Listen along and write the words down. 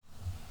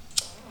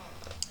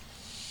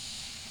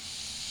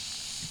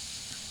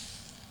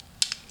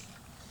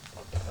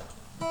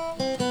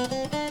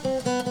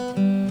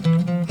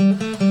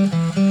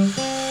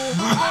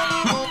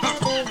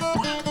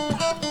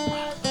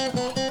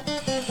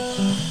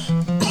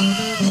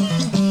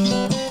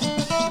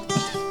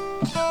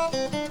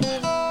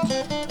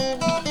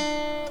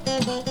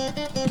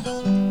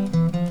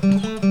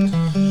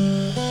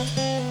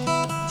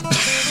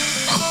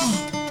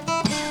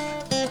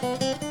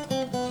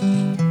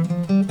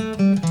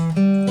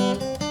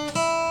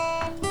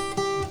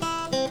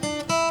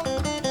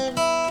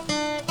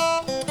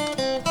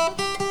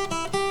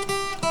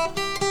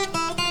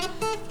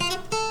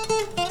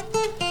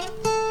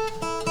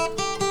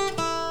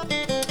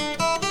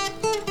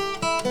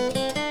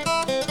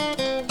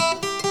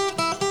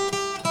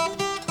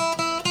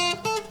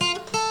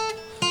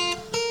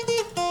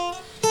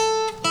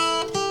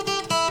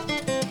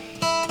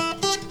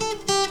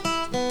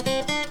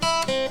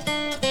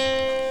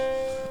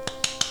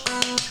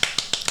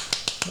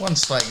One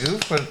slight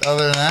goof, but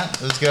other than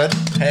that, it was good.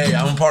 Hey,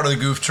 I'm a part of the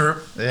goof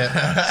troop.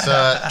 Yeah.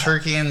 It's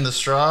Turkey in the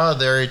Straw, a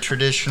very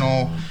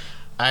traditional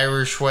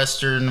Irish,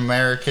 Western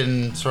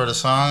American sort of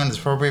song. It's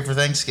appropriate for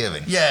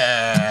Thanksgiving.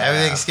 Yeah.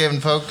 Happy Thanksgiving,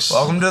 folks.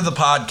 Welcome to the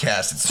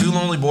podcast. It's Two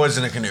Lonely Boys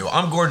in a Canoe.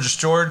 I'm Gorgeous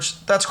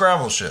George. That's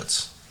Gravel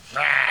Shits.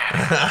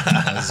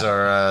 This is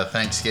our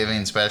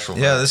Thanksgiving special.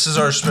 Yeah, this is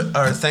our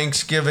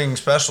Thanksgiving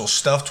special,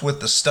 stuffed with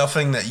the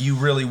stuffing that you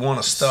really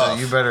want to stuff. So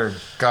you better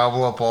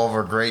gobble up all of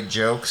our great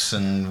jokes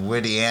and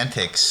witty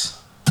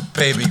antics.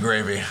 Baby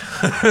gravy.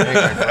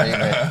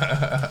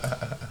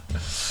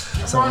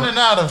 Running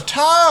out of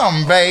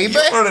time, baby.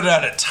 You're running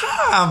out of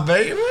time,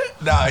 baby.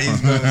 Nah,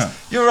 he's going,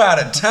 you're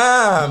out of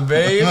time,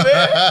 baby.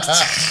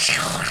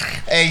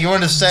 Hey, you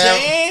understand?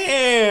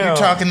 Damn. You're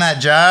talking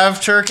that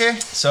jive, Turkey?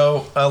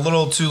 So, a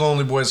little Two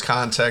Lonely Boys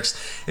context.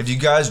 If you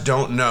guys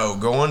don't know,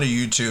 go onto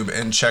YouTube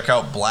and check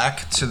out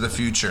Black to the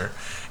Future.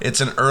 It's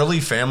an early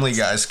Family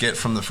Guy skit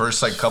from the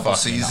first couple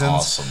seasons,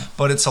 awesome.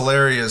 But it's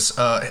hilarious.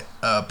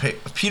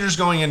 Peter's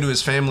going into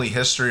his family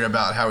history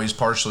about how he's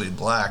partially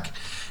black.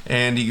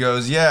 And he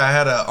goes, yeah, I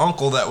had an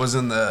uncle that was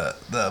in the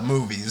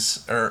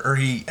movies, or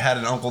he had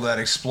an uncle that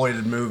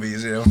exploited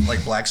movies, like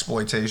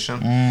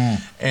blaxploitation.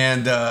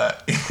 And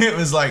it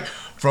was like,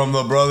 from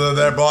the brother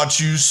that bought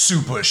you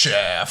Super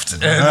Shaft.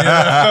 And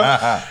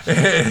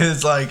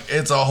it's like,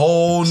 it's a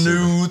whole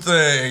new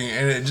thing.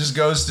 And it just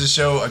goes to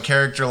show a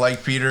character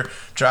like Peter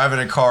driving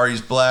a car,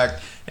 he's black,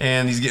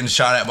 and he's getting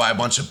shot at by a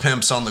bunch of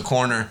pimps on the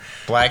corner.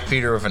 Black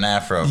Peter with an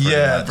afro.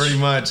 Pretty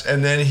much.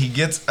 And then he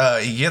gets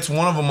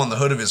one of them on the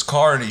hood of his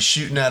car, and he's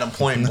shooting at him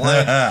point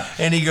blank.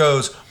 And he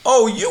goes,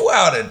 "Oh, you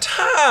out of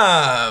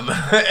time?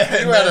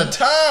 You out of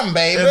time,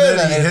 baby." And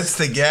then he hits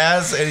the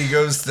gas, and he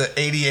goes to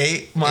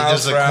 88 miles per hour. He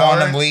does a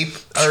quantum leap,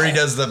 or he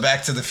does the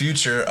Back to the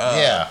Future.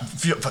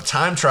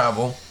 Time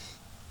travel.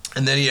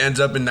 And then he ends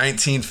up in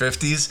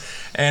 1950s,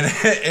 and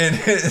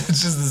it's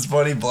just this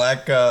funny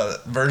black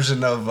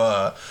version of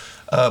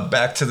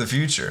Back to the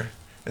Future.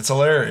 It's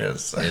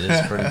hilarious. It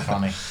is pretty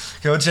funny.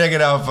 Go check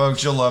it out,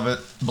 folks. You'll love it.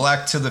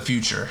 Black to the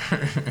Future.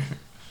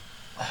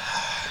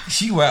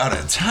 You out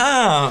of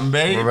time,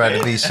 baby. We're about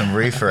to be some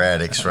reefer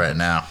addicts right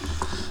now.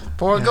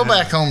 Boy, go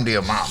back home to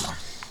your mama.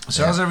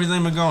 So how's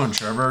everything been going,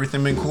 Trevor?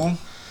 Everything been cool?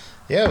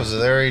 Yeah, it was a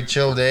very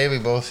chill day. We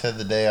both had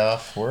the day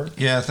off work.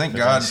 Yeah, thank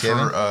God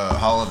for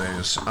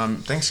holidays.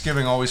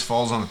 Thanksgiving always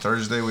falls on a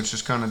Thursday, which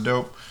is kind of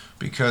dope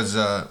because,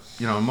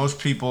 most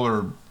people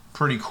are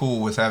pretty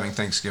cool with having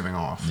Thanksgiving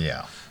off.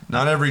 Yeah.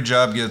 Not every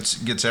job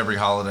gets every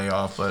holiday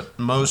off, but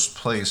most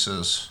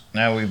places.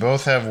 Now, we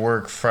both have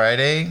work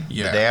Friday,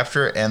 the day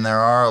after, and there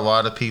are a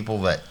lot of people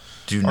that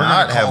do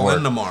not have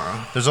work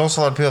tomorrow. There's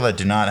also a lot of people that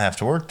do not have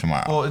to work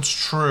tomorrow. Well, it's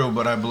true,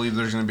 but I believe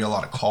there's going to be a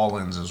lot of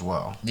call-ins as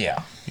well.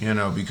 Yeah.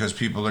 Because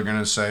people are going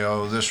to say,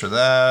 oh, this or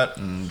that,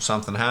 and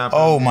something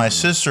happened. Oh, my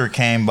sister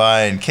came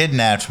by and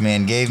kidnapped me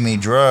and gave me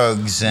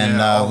drugs,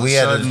 and we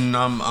had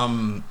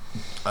I'm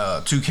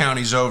 2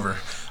 counties over.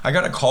 I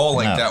got a call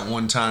that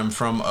one time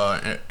from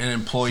an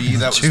employee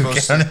that was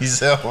supposed to... 2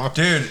 counties over.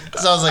 Dude.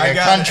 Sounds like a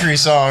country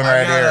song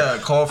right here. I got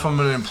a call from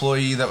an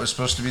employee that was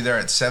supposed to be there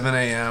at 7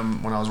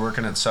 a.m. when I was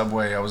working at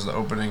Subway. I was the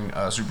opening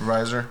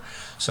supervisor.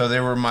 So they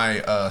were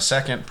my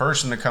second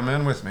person to come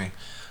in with me.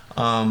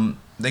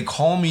 They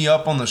call me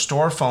up on the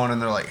store phone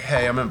and they're like,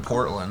 hey, I'm in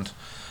Portland.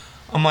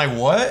 I'm like,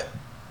 what?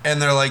 And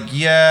they're like,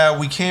 yeah,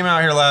 we came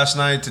out here last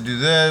night to do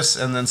this,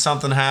 and then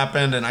something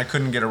happened, and I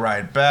couldn't get a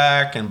ride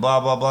back, and blah,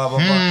 blah, blah, blah,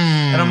 blah.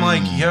 And I'm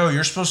like, yo,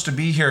 you're supposed to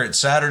be here. It's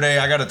Saturday.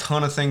 I got a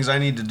ton of things I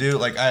need to do.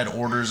 Like, I had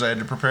orders I had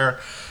to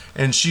prepare.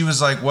 And she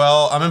was like,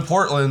 well, I'm in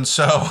Portland,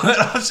 so... And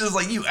I was just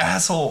like, you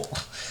asshole.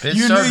 Bitch,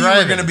 you knew you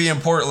were going to be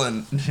in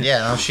Portland.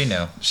 Yeah, no, she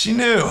knew. She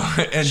knew.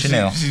 And she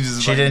knew.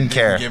 She didn't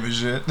care. Give a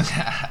shit.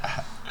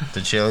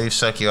 Did she leave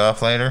suck you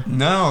off later?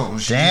 No.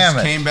 She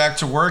just came back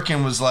to work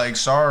and was like,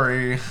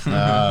 sorry.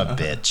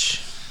 Bitch.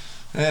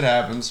 It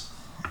happens.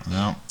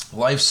 No.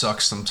 Life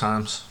sucks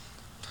sometimes.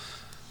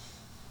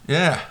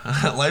 Yeah.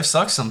 Life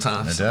sucks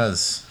sometimes. It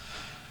does.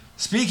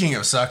 Speaking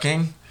of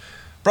sucking,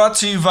 brought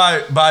to you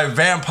by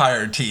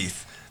Vampire Teeth.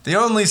 The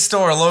only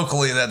store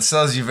locally that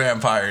sells you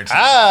vampire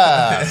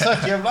teeth.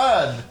 Suck your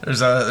blood.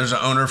 There's an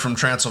owner from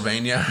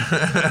Transylvania.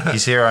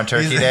 He's here on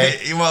Turkey Day.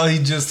 Well,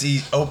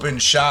 he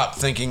opened shop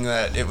thinking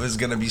that it was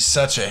gonna be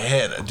such a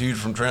hit. A dude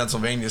from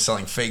Transylvania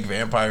selling fake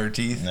vampire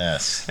teeth.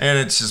 Yes. And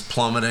it's just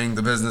plummeting.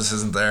 The business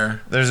isn't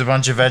there. There's a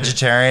bunch of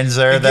vegetarians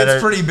there that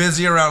gets pretty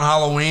busy around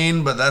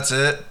Halloween, but that's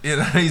it.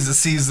 He's a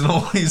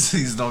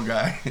seasonal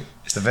guy.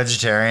 The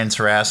vegetarians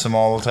harass him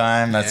all the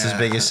time. That's his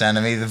biggest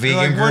enemy. The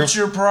vegan group. What's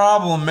your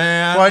problem,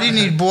 man? Why do you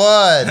need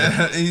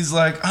blood? He's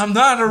like, I'm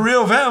not a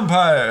real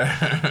vampire.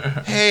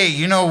 Hey,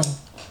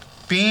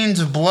 beings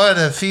of blood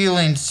have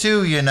feelings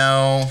too,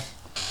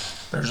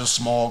 There's a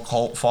small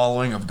cult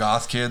following of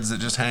goth kids that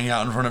just hang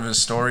out in front of his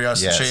store. He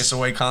has to chase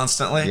away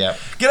constantly. Yep.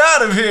 Get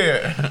out of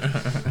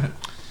here.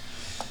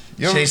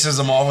 chases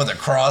them all with a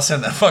cross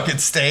and a fucking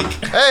stake.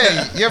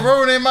 Hey, you're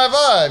ruining my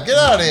vibe. Get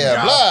out of here.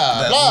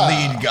 Blah, That blah.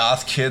 lead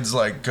goth kid's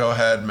like, go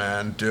ahead,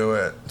 man, do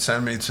it.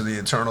 Send me to the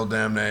eternal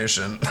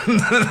damnation.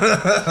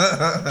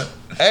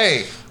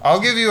 Hey, I'll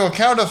give you a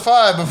count of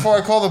 5 before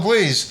I call the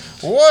police.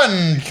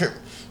 1,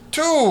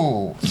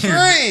 2,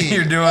 3,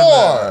 You're doing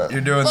 4,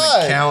 the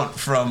 5. count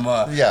from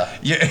Yeah.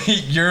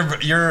 your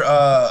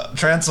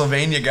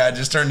Transylvania guy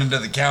just turned into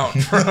the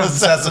count from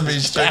Sesame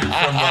Street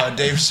from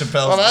Dave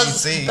Chappelle's Well,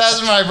 DC.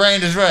 that's my brain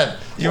just read.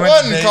 You went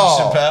to 1 Dave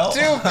call, Chappelle?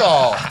 2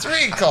 call,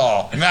 3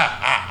 call.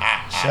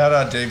 Shout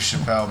out Dave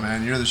Chappelle,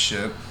 man, you're the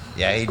shit.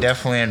 Yeah, he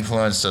definitely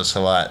influenced us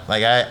a lot.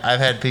 Like I've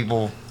had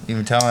people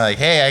even tell me like,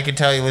 "Hey, I could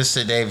tell you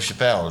listen to Dave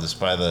Chappelle just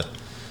by a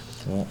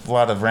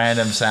lot of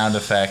random sound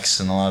effects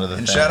and a lot of the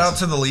And things." shout out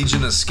to the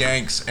Legion of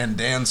Skanks and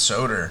Dan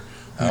Soder,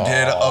 who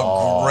did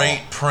a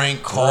great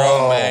prank call,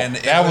 Bro, man.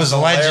 that was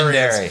hilarious.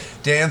 legendary.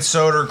 Dan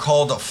Soder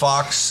called a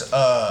Fox.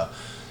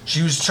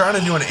 She was trying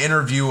to do an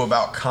interview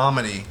about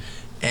comedy,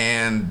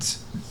 and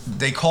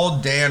they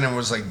called Dan and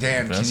was like,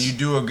 "Dan, can you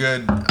do a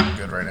good? I'm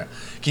good right now.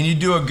 Can you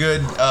do a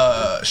good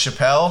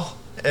Chappelle?"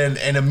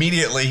 And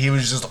immediately he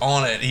was just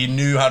on it. He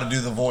knew how to do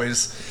the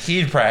voice. He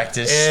had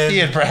practiced And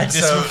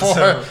before.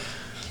 so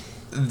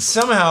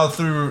somehow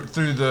through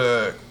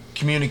the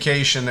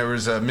communication there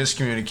was a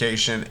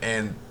miscommunication,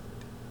 and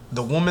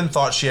the woman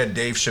thought she had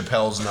Dave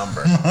Chappelle's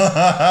number.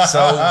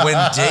 So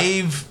when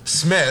Dave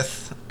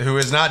Smith, who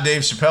is not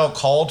Dave Chappelle,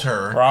 called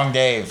her, Wrong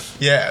Dave.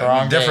 yeah,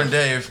 Wrong different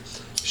Dave,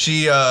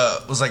 she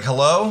was like,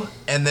 hello,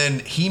 and then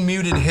he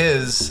muted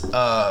his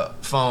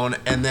phone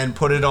and then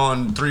put it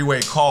on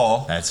 3-way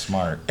call. That's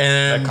smart.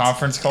 And the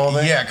conference call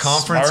thing? Yeah,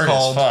 conference Smart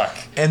call. as fuck.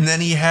 And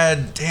then he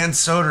had Dan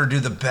Soder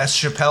do the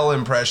best Chappelle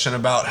impression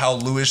about how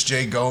Louis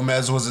J.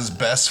 Gomez was his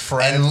best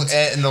friend.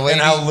 And the lady,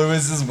 and how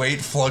Louis's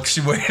weight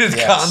fluctuated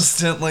Yes.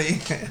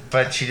 constantly.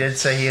 but she did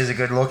say he is a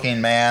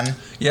good-looking man.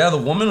 Yeah, the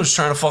woman was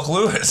trying to fuck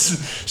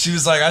Louis. She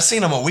was like, I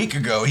seen him a week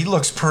ago. He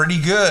looks pretty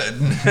good.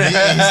 He's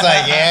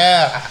like,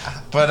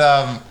 yeah.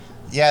 But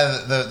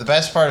yeah, the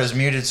best part is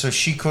muted, so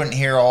she couldn't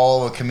hear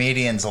all the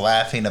comedians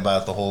laughing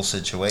about the whole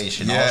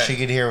situation. All Yeah. she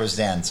could hear was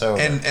Dan Soder.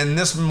 And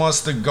this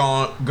must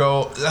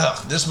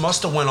have this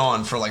must have went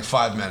on for like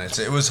 5 minutes.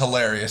 It was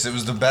hilarious. It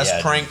was the best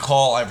Yeah, prank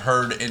call I've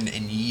heard in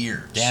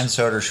years. Dan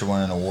Soder should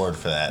win an award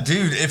for that.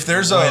 Dude, if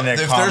there's Win a a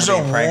award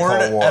comedy prank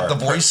call award. at the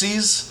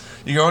Voices,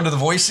 you go into the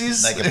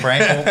Voices, Like a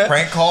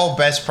prank call,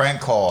 best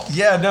prank call.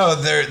 Yeah, no,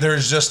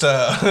 there's just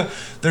a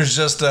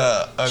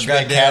Should be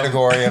a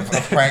category of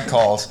prank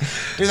calls.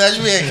 Dude, that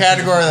should be a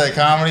category of the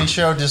comedy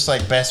show, just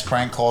like best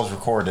prank calls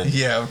recorded.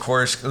 Yeah, of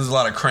course. There's a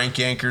lot of crank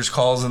yankers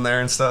calls in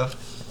there and stuff.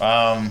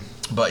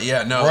 But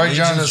yeah, no. Roy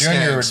Legion Jones of Jr.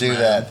 Skanks, would do man.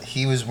 that.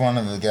 He was one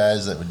of the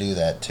guys that would do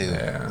that too.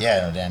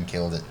 Yeah. No, Dan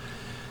killed it.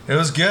 It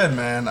was good,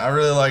 man. I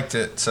really liked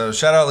it. So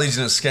shout out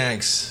Legion of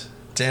Skanks.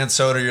 Dan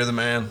Soder, you're the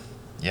man.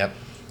 Yep.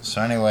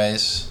 So,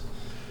 anyways,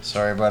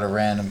 sorry about a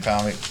random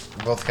comedy.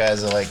 Both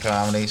guys that like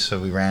comedy, so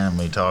we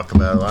randomly talk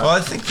about a lot. Well,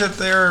 I think that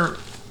they're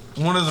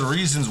one of the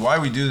reasons why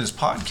we do this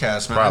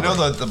podcast, man. Probably. I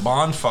know that The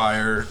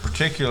Bonfire,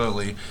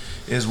 particularly,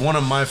 is one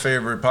of my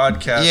favorite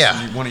podcasts.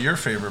 Yeah. And one of your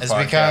favorite It's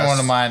podcasts. becoming one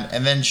of mine,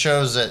 and then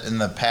shows that in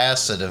the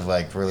past that have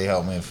like really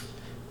helped me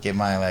get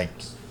my like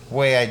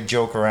way I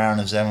joke around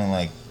is having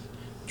like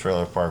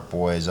Trailer Park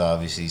Boys,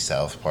 obviously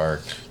South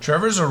Park.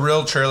 Trevor's a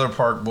real Trailer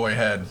Park Boy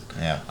head.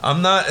 Yeah,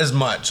 I'm not as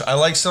much. I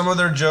like some of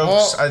their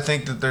jokes. Well, I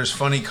think that there's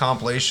funny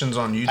compilations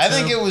on YouTube. I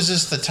think it was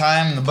just the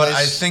time, the But place.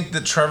 I think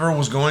that Trevor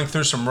was going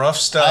through some rough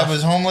stuff. I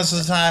was homeless at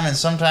the time, and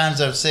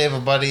sometimes I would save a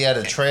buddy at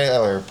a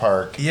trailer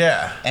park,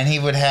 Yeah. and he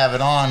would have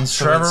it on.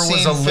 So Trevor it was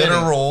seemed a fitting.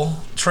 literal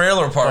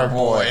Trailer Park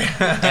Boy.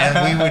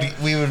 and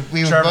we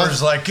would Trevor's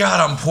both, like,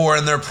 God, I'm poor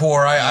and they're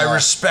poor. I Yeah.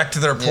 respect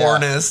their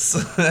poorness.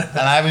 and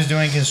I was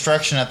doing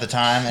construction at the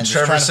time, and just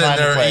trying Trevor's to sitting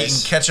find a there place.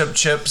 eating ketchup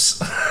chips,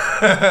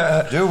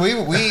 Dude, we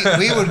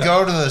would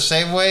go to the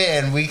Safeway,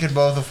 and we could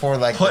both afford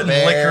like putting the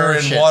bear liquor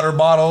in shit. water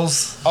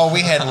bottles. Oh,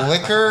 we had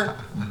liquor,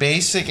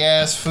 basic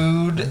ass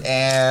food,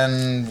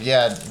 and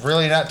yeah,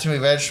 really not too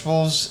many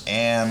vegetables,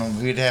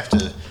 and we'd have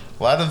to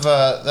a lot of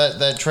that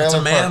It's trailer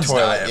a park man's toilet.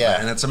 diet, Yeah,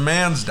 man. It's a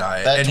man's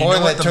diet. That And you know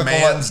toilet what the took a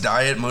lot- man's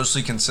diet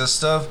mostly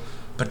consists of?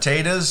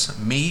 Potatoes,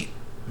 meat,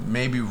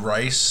 maybe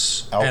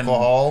rice,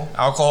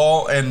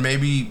 alcohol, and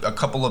maybe a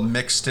couple of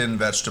mixed in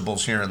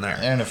vegetables here and there.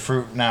 and a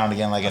fruit now and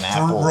again, like an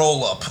Fruit apple.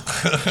 roll up.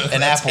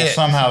 An apple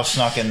somehow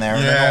snuck in there,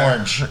 and an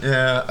orange.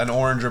 Yeah, an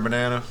orange or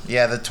banana.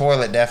 Yeah, the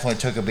toilet definitely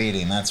took a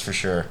beating. That's for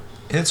sure.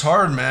 It's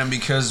hard, man,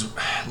 because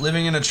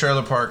living in a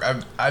trailer park,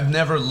 I've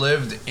never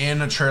lived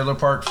in a trailer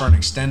park for an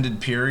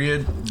extended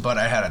period, but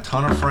I had a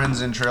ton of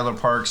friends in trailer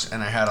parks,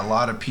 and I had a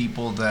lot of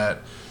people that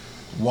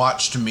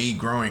watched me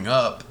growing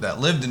up that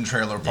lived in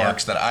trailer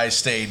parks that I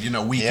stayed,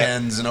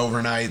 weekends and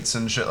overnights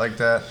and shit like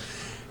that.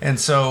 And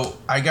so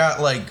I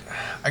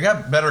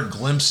got better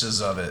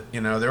glimpses of it.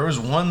 There was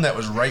one that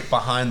was right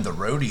behind the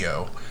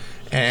rodeo,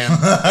 And it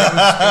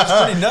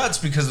was pretty nuts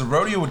because the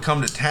rodeo would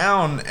come to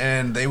town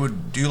and they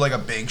would do like a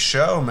big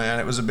show, man.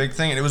 It was a big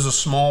thing, and it was a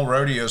small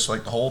rodeo, so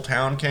like the whole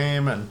town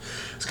came, and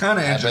it's kind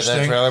of I bet interesting.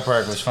 that trailer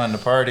park was fun to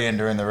party in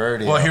during the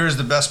rodeo. Well, here's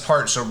the best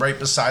part. So right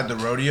beside the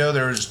rodeo,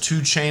 there was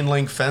 2 chain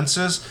link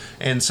fences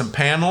and some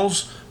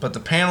panels, but the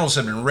panels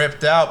had been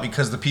ripped out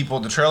because the people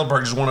at the trailer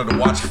park just wanted to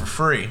watch for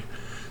free.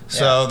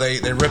 So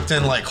they ripped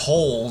in like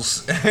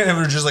holes, and it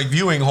was just like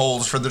viewing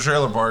holes for the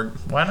trailer park.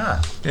 Why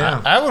not?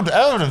 Yeah. I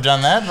would have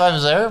done that if I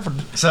was there.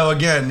 So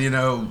again,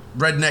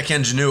 redneck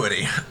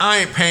ingenuity. I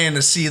ain't paying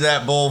to see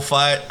that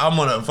bullfight. I'm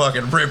gonna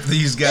fucking rip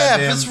these Yeah,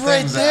 goddamn if it's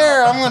right things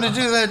there, out. I'm gonna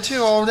do that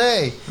too all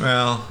day.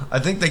 Well, I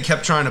think they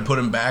kept trying to put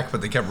him back,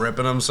 but they kept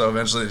ripping them, so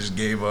eventually they just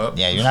gave up.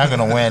 Yeah, you're not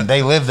gonna win.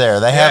 They live there.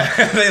 They have.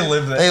 They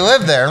live there. They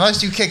live there.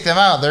 Unless you kick them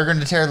out, they're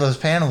gonna tear those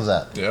panels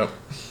up. Yep.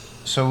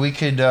 So we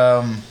could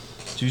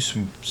do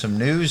some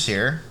news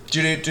here.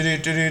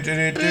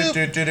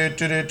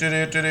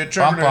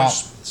 Bump, bump.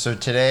 So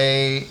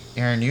today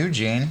here in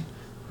Eugene,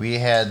 we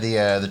had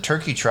the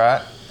turkey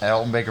trot at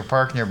Alton Baker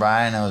Park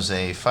nearby, and it was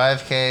a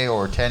 5K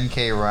or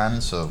 10K run,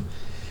 so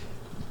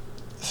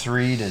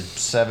 3 to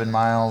 7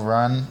 mile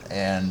run,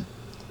 and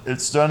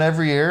it's done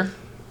every year.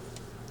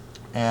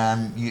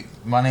 And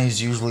money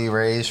is usually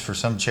raised for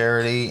some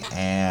charity,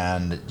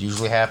 and it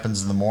usually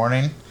happens in the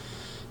morning,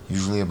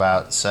 usually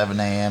about 7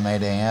 a.m.,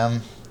 8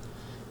 a.m.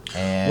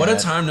 And What a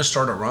time to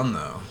start a run,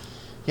 though.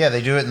 yeah,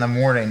 they do it in the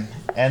morning.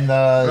 And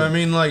I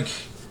mean, like,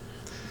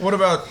 what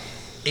about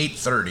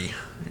 8:30?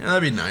 Yeah,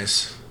 that'd be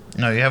nice.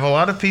 no, you have a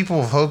lot of people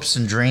with hopes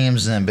and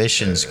dreams and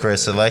ambitions,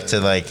 Chris. That like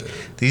to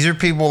these are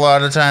people a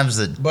lot of times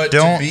that But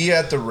don't. to be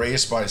at the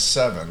race by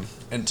 7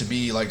 and to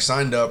be like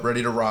signed up,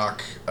 ready to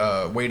rock,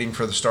 waiting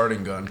for the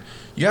starting gun,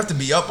 you have to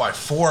be up by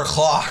 4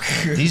 o'clock.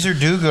 These are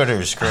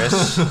do-gooders,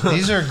 Chris.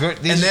 These are good.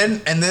 These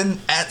and then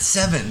at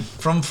 7,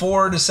 from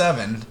 4 to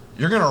 7,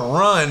 you're gonna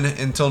run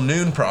until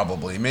noon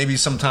probably, maybe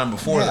sometime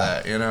before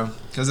Yeah. that,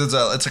 because it's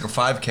like a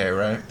 5K,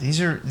 right?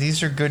 these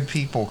are good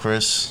people,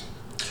 Chris.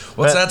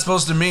 What's that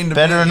supposed to mean to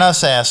Better me? than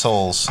us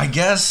assholes. I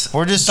guess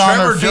We're just on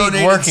our feet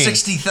donated working.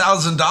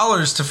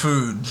 $60,000 to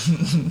food.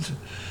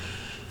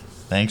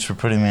 Thanks for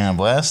putting me on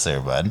blast there,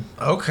 bud.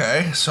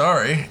 Okay,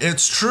 sorry.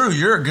 It's true.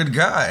 You're a good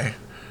guy.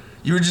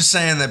 You were just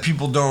saying that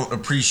people don't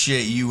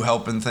appreciate you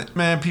helping.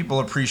 Man, people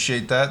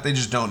appreciate that. They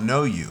just don't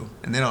know you,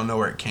 and they don't know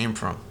where it came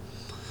from.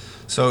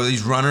 So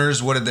these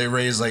runners, what did they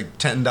raise, like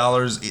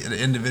 $10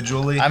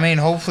 individually? I mean,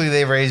 hopefully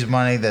they raise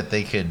money that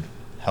they could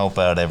help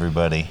out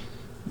everybody.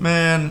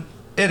 Man,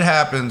 it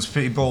happens,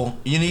 people.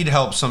 You need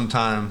help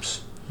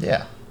sometimes.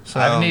 Yeah. So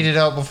I've needed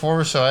help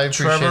before, so I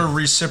appreciate Trevor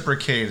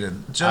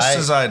reciprocated, just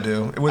as I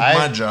do, with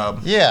my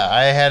job. Yeah,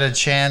 I had a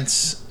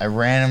chance. I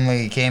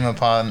randomly came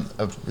upon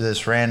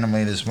this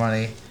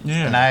money.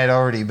 Yeah. And I had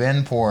already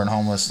been poor and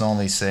homeless and all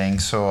these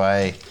things, so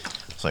I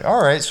was like,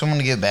 all right, so I'm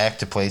going to give back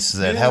to places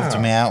that helped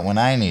me out when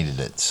I needed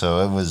it. So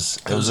it was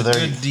a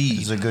good deed. It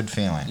was a good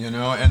feeling.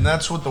 And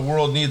that's what the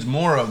world needs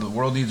more of. The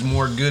world needs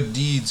more good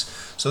deeds.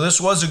 So this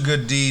was a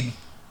good deed.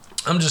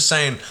 I'm just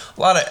saying, a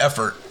lot of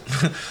effort.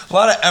 A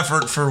lot of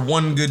effort for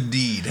one good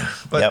deed.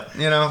 But,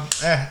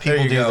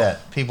 People do that.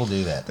 People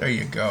do that. There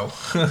you go.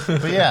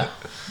 But yeah,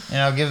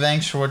 give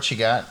thanks for what you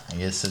got. I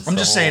guess it's I'm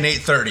just saying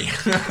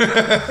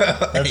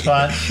 8:30. That's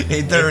fine.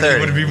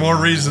 8:30 would be more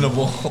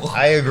reasonable.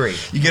 I agree.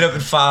 You get up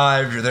at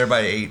 5, you're there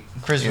by 8.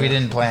 Chris, we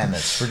didn't plan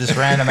this. We're just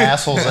random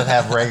assholes that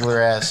have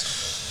regular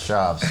ass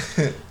jobs.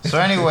 So,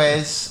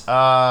 anyways,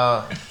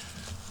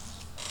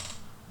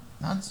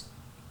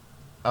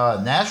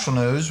 national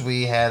news.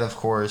 We had, of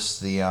course,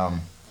 the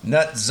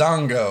Nut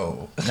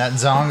Zongo. not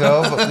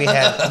Zongo, but we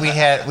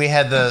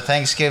had the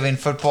Thanksgiving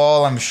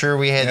football. I'm sure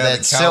we had that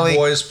the silly.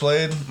 Cowboys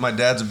played. My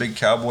dad's a big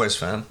Cowboys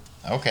fan.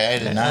 Okay, I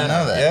did not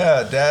know that.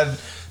 Yeah,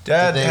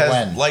 Dad Did they has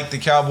win? liked the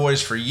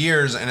Cowboys for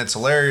years, and it's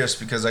hilarious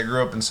because I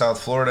grew up in South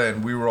Florida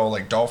and we were all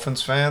like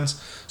Dolphins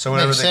fans. So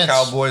whenever Makes the sense.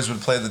 Cowboys would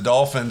play the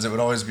Dolphins, it would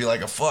always be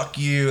like a fuck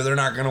you, they're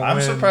not gonna win.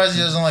 I'm surprised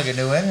he doesn't like a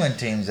New England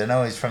teams. I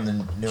know he's from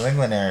the New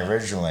England area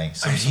originally.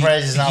 So I'm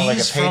surprised he's not like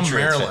a Patriots. from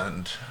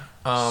Maryland.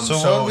 So what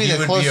So would be he the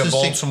would be a closest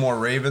team- Baltimore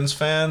Ravens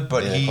fan,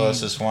 but The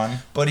closest one.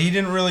 But he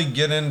didn't really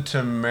get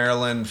into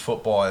Maryland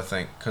football, I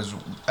think, because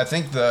I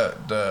think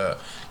the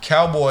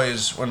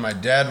Cowboys, when my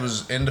dad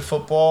was into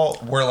football,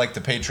 were like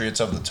the Patriots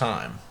of the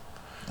time.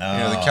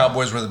 The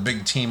Cowboys were the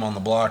big team on the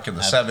block in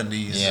the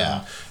 70s.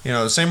 Yeah.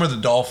 And, same with the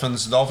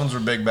Dolphins. The Dolphins were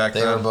big back They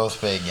then. were both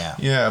big, yeah.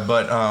 Yeah,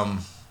 but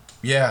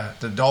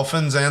the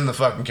Dolphins and the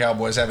fucking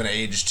Cowboys haven't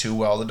aged too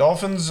well. The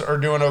Dolphins are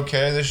doing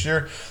okay this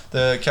year.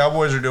 The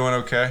Cowboys are doing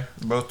okay.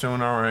 Both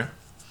doing all right.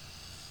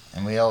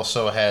 And we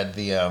also had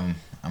the,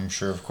 I'm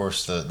sure, of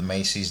course, the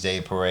Macy's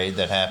Day Parade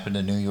that happened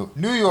in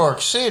New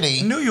York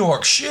City. New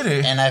York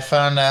City. And I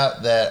found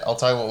out that, I'll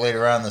talk about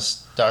later on,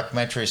 this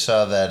documentary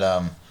saw that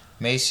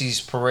Macy's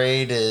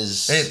parade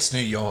is... It's New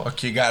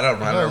York. You gotta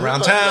run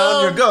around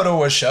town. You go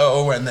to a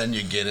show, and then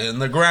you get in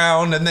the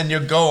ground, and then you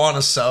go on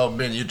a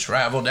sub, and you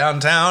travel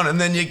downtown,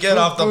 and then you get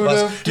off the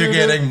bus. You're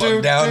getting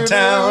mugged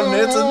downtown.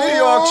 It's a New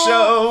York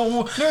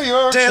show. New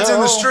York Dance show.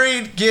 in the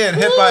street, get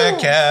hit by a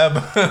cab.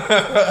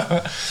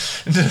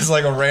 Just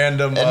like a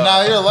random... And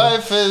now your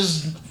life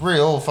is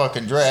real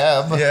fucking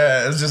drab.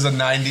 Yeah, it's just a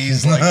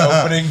 90s like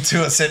opening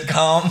to a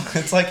sitcom.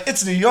 It's like,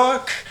 it's New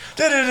York.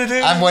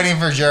 I'm waiting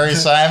for Jerry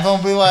Seinfeld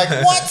to be like,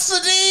 what's the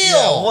deal?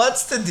 Yeah,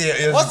 what's the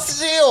deal? What's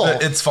the deal?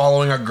 It's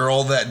following a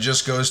girl that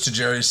just goes to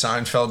Jerry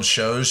Seinfeld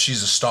shows.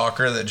 She's a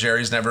stalker that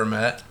Jerry's never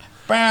met.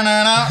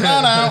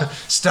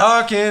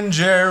 Stalking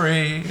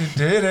Jerry.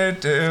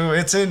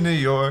 It's in New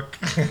York.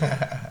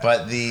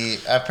 But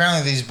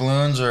apparently these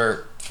balloons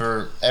are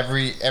for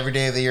every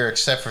day of the year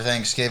except for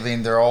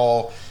Thanksgiving. They're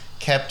all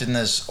kept in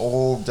this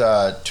old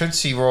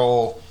Tootsie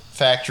Roll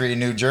factory in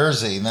New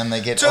Jersey, and then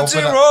they get Tootsie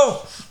opened Roll.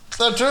 up.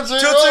 The Tootsie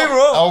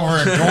Roll. Over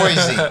in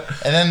Boise,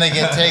 and then they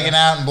get taken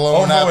out and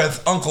blown up. Over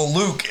with Uncle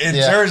Luke in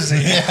Jersey.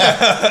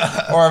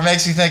 Yeah. Or it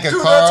makes me think of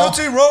Dude, Carl.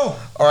 Tootsie Roll.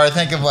 Or I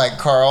think of like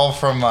Carl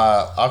from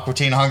Aqua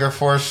Teen Hunger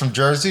Force from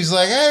Jersey. He's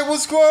like, hey,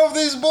 what's going on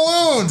with these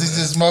balloons? He's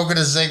just smoking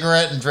a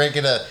cigarette and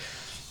drinking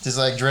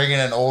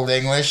an Old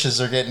English as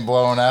they're getting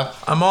blown up.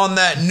 I'm on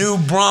that New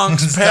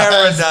Bronx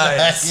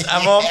Paradise.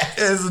 I'm on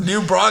his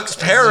New Bronx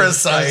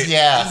Parasite.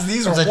 Yeah.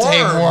 These are It's a worms.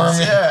 tapeworm.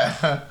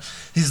 Yeah.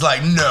 He's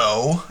like,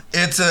 no,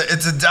 it's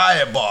a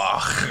diet bar.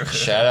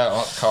 Shout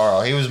out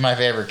Carl. He was my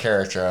favorite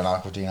character on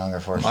Aqua Teen Hunger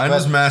Force. Mine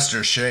was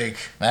Master Shake.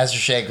 Master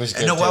Shake was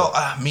good No, too. well,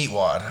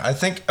 Meatwad. I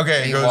think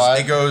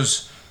Meatwad? it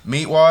goes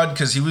Meatwad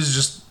because he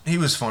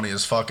was funny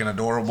as fucking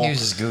adorable. He was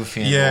just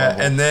goofy and yeah,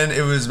 adorable. and then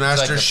it was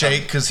Master like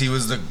Shake because he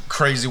was the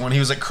crazy one. He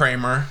was like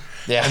Kramer.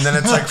 Yeah. And then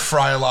it's like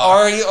Frylock.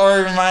 or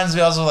it reminds me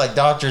also of like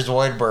Dr.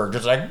 Zoidberg.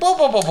 Just like boop,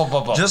 boop, boop, boop,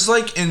 boop, boop. Just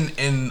like in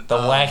the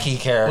wacky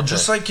character. Well,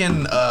 just like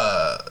in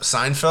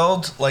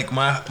Seinfeld, like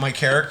my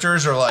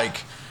characters are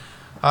like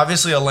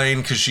obviously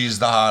Elaine because she's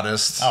the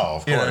hottest. Oh,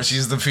 of course.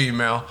 She's the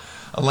female.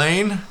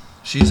 Elaine,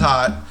 she's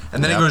hot,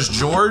 and then it goes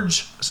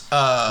George,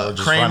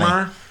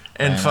 Kramer,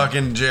 and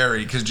fucking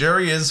Jerry because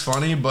Jerry is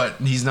funny, but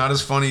he's not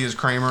as funny as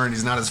Kramer, and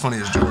he's not as funny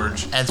as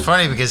George. And it's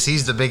funny because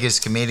he's the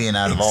biggest comedian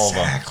out of all of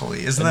them.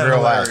 Exactly, isn't In that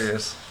real life.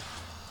 hilarious?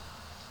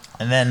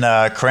 And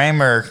then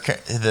Kramer,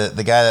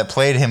 the guy that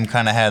played him,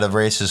 kind of had a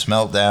racist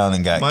meltdown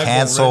and got Michael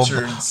canceled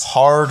Richards.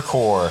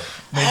 hardcore.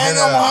 Hang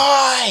him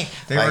high!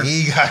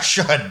 He got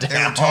shut down.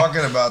 They were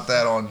talking about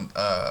that on,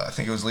 I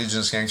think it was Legion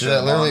of Skanks.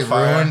 That literally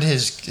ruined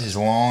his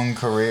long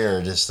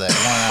career. Just that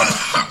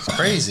one. It's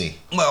crazy.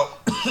 Well,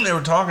 they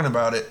were talking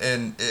about it,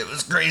 and it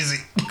was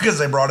crazy because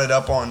they brought it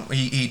up on.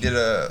 He did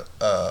an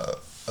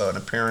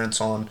appearance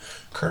on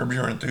Curb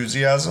Your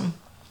Enthusiasm,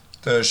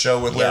 the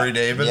show with Larry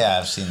David. Yeah,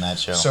 I've seen that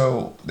show.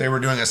 So they were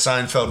doing a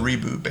Seinfeld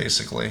reboot,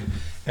 basically,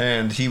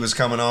 and he was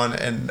coming on,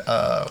 and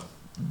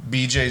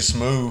BJ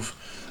Smoove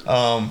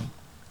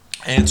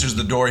answers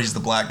the door. He's the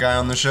black guy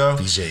on the show.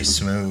 BJ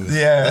Smooth.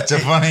 Yeah, That's a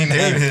funny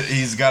name.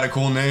 He's got a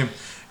cool name.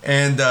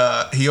 And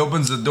he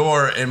opens the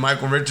door, and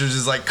Michael Richards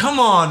is like, "Come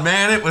on,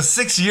 man! It was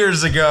 6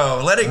 years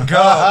ago. Let it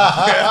go."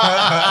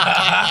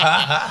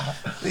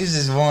 He's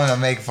just wanting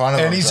to make fun of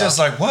him. And he's just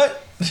like,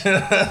 "What?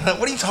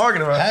 What are you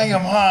talking about?" hang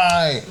him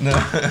high.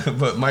 No,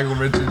 but Michael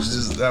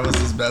Richards that was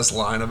his best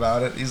line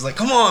about it. He's like,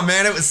 "Come on,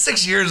 man! It was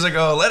 6 years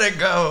ago. Let it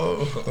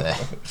go."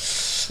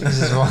 He's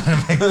just wanting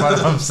to make fun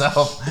of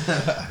himself.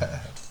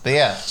 But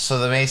yeah, so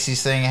the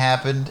Macy's thing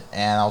happened,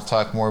 and I'll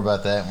talk more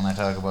about that when I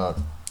talk about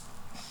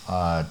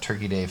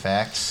Turkey Day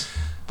facts.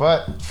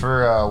 But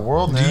for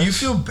world news, Do you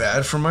feel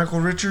bad for Michael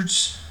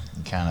Richards?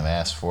 you kind of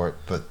asked for it,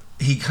 but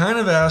He kind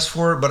of asked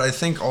for it, but I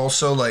think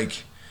also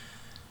like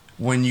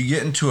when you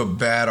get into a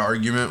bad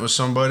argument with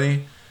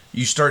somebody,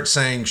 you start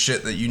saying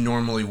shit that you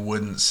normally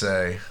wouldn't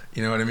say.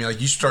 You know what I mean?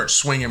 Like you start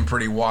swinging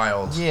pretty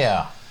wild.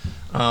 yeah.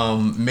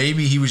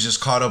 Maybe he was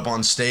just caught up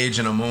on stage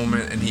in a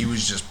moment and he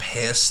was just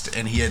pissed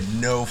and he had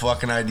no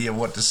fucking idea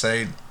what to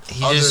say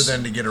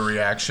than to get a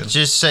reaction.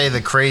 Just say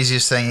the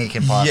craziest thing he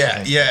can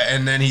possibly. Yeah,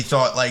 and then he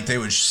thought like they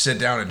would sit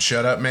down and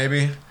shut up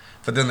maybe.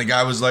 But then the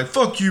guy was like,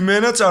 "Fuck you,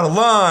 man! That's out of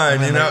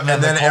line," you know.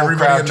 And then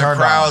everybody in the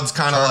crowd's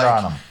kind of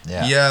like,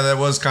 "Yeah, that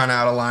was kind of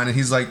out of line." And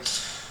he's like,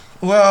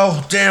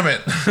 "Well, damn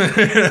it!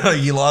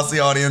 He lost the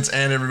audience,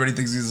 and everybody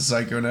thinks he's a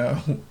psycho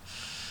now."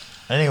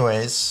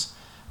 Anyways,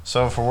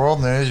 so for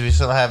world news, we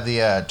still have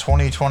the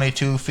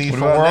 2022 FIFA What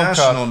about World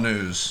national Cup.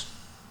 news?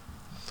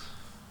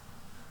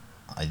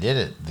 I did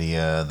it.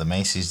 The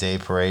Macy's Day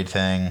Parade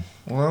thing.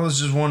 Well, that was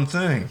just one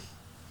thing.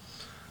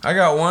 I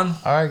got one.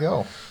 All right,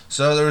 go.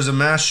 So there was a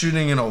mass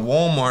shooting in a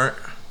Walmart.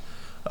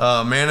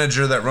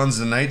 Manager that runs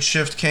the night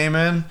shift came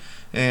in,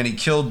 and he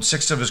killed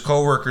 6 of his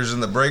coworkers in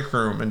the break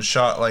room and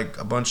shot like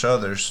a bunch of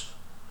others.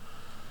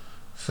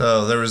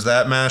 So there was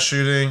that mass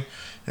shooting,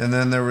 and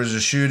then there was a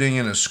shooting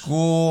in a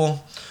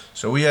school.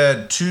 So we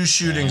had 2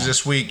 shootings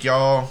this week,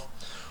 y'all.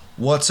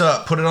 What's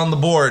up? Put it on the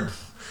board.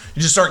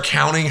 You just start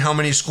counting how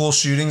many school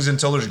shootings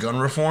until there's gun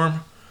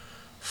reform.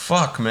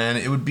 Fuck, man,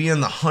 it would be in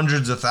the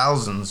hundreds of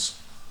thousands.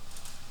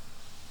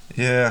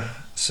 Yeah.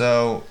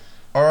 So,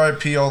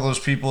 RIP all those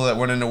people that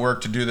went into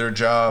work to do their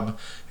job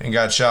and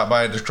got shot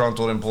by a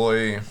disgruntled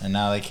employee. And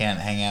now they can't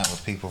hang out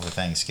with people for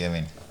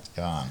Thanksgiving. It's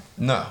gone.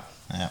 No.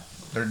 Yeah.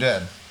 They're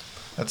dead.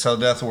 That's how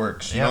death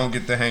works. You Yep. don't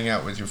get to hang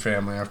out with your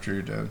family after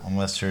you're dead.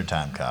 Unless you're a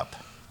time cop.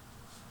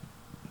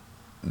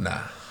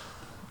 Nah.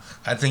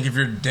 I think if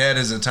you're dead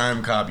as a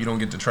time cop, you don't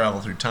get to travel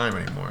through time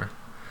anymore.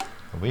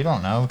 We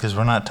don't know because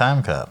we're not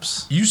time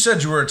cops. You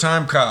said you were a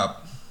time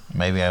cop.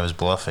 Maybe I was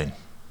bluffing.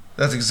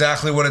 That's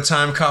exactly what a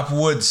time cop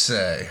would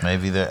say.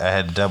 Maybe I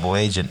had a double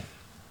agent.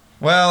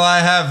 Well, I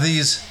have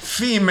these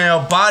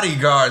female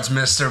bodyguards,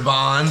 Mr.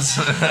 Bonds.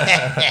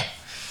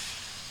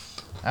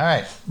 All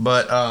right.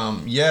 But,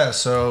 yeah,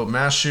 so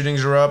mass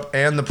shootings are up,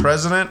 and the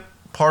president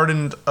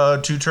pardoned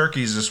 2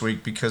 turkeys this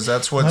week because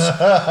that's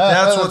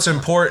what's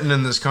important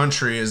in this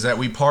country is that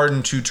we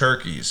pardon 2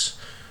 turkeys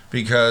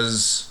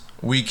because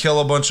we kill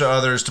a bunch of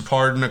others to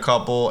pardon a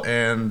couple,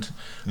 and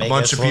Make a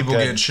bunch us of look people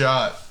good. get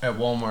shot at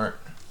Walmart.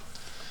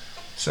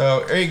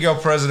 So there you go,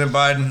 President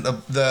Biden.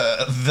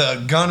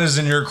 The gun is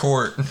in your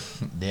court.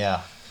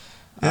 Yeah.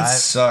 It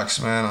sucks,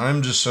 man.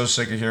 I'm just so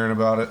sick of hearing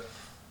about it.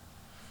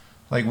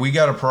 Like, we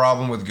got a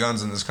problem with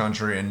guns in this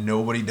country, and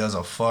nobody does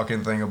a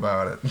fucking thing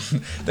about it.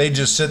 They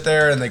just sit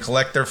there and they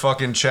collect their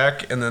fucking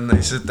check, and then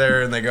they sit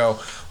there and they go,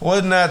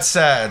 wasn't that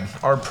sad?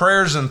 Our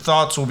prayers and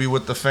thoughts will be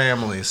with the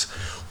families.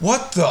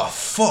 What the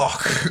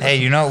fuck? Hey,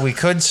 you know what we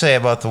could say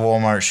about the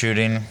Walmart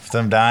shooting?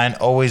 Them dying,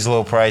 always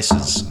low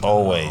prices.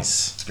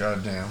 Always.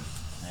 Goddamn.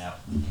 Yeah.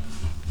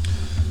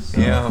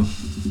 Yeah.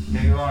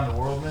 Can you go on to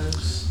world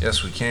news?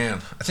 Yes, we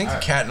can. I think the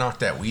cat knocked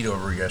that weed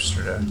over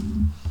yesterday.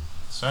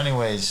 So,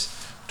 anyways,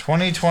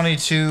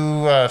 2022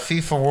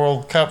 FIFA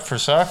World Cup for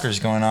soccer is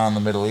going on in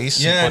the Middle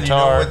East. Yeah, in and you know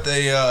Qatar. what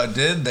they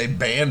did? They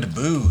banned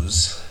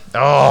booze.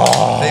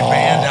 Oh, They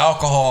banned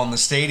alcohol in the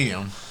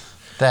stadium.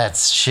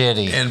 that's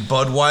shitty. And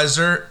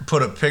Budweiser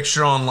put a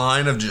picture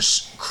online of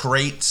just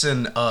crates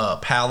and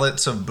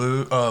pallets of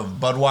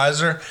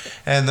Budweiser,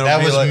 and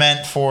that was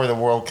meant for the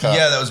World Cup.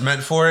 Yeah, that was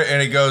meant for it.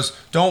 And it goes,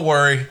 "Don't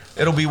worry,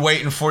 it'll be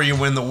waiting for you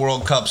when the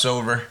World Cup's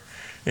over."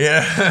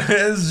 Yeah,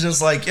 it's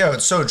just like, yeah,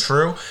 it's so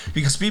true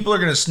because people are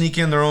gonna sneak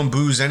in their own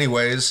booze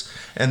anyways,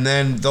 and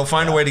then they'll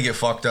find a way to get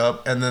fucked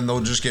up, and then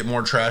they'll just get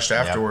more trashed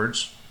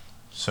afterwards.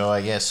 So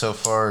I guess so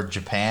far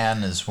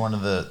Japan is one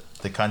of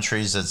the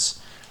countries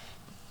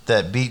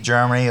that beat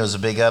Germany. It was a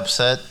big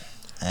upset,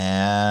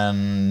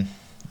 and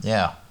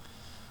yeah.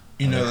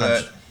 You know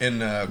that in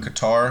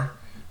Qatar,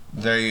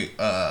 they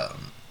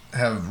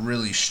have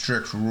really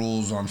strict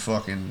rules on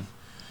fucking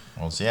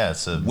Well, yeah,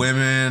 it's a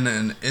women,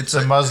 and it's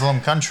a Muslim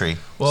country.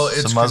 Well,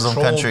 it's a Muslim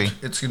country.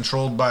 It's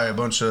controlled by a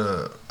bunch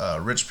of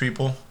rich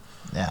people,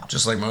 Yeah,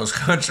 just like most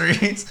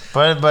countries.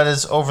 but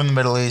it's over in the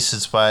Middle East.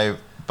 It's by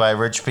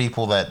rich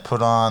people that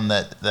put on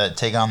that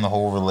take on the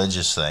whole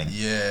religious thing.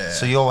 Yeah.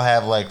 So you'll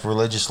have like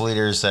religious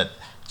leaders that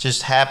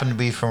just happen to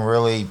be from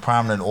really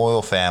prominent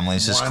oil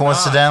families. Just Why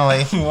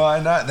coincidentally, not? Why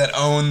not? That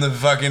own the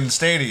fucking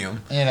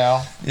stadium. you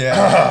know.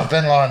 Yeah.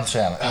 Bin Laden's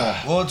family.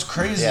 Well, it's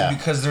crazy Yeah.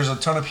 because there's a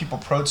ton of people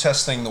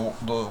protesting the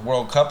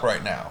World Cup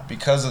right now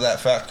because of that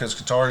fact. Because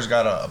Qatar's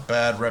got a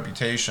bad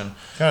reputation.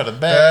 Got a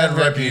Bad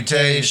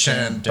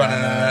reputation.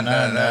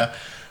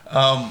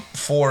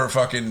 For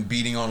fucking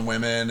beating on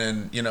women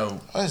and,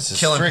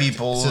 killing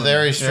people. It's a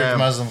very strict Yeah.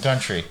 Muslim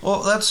country.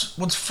 Well, that's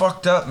what's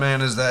fucked up,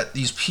 man, is that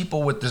these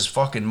people with this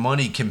fucking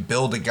money can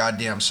build a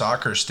goddamn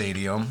soccer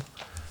stadium,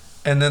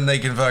 and then they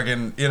can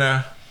fucking,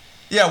 yeah,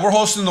 we're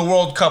hosting the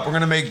World Cup. We're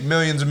gonna make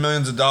millions and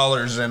millions of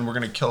dollars, and we're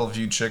gonna kill a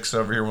few chicks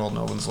over here while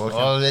no one's looking.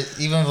 Well,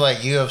 even like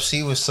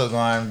UFC was still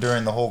going on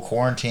during the whole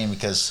quarantine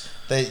because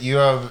the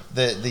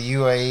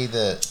UAE,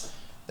 the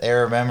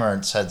Arab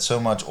Emirates had so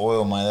much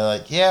oil money. They're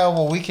like, yeah,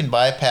 well, we can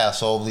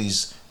bypass all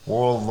these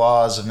world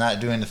laws of not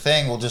doing the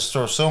thing. We'll just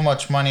throw so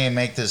much money and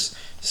make this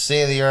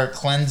state-of-the-art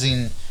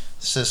cleansing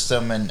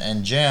system and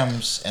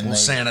gyms, and We'll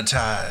they'll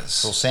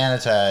sanitize.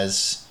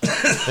 sanitize.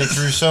 They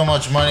threw so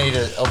much money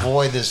to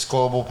avoid this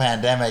global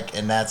pandemic,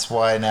 and that's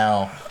why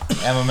now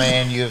MMA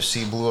and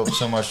UFC blew up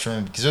so much from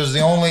it because it was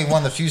the only one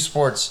of the few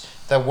sports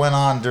that went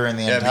on during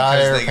the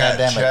entire because they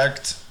pandemic. got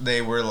checked.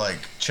 They were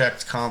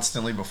checked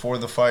constantly before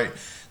the fight.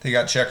 They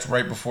got checked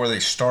right before they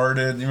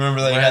started. You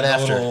remember they Right had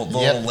after. the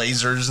little Yep.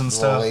 lasers and Little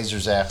stuff? laser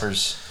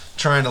zappers.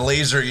 Trying to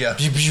laser you.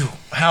 Pew, pew.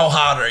 How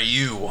hot are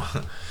you?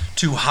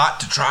 Too hot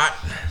to trot?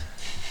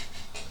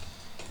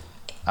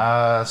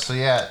 So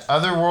yeah,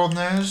 other world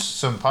news,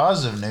 some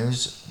positive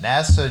news.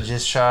 NASA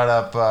just shot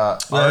up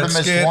Let's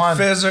Artemis get 1.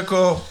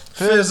 physical.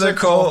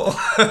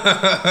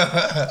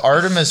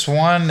 Artemis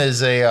 1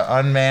 is a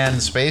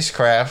unmanned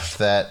spacecraft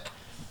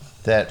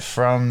that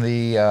from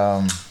the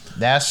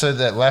NASA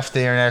that left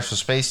the International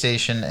Space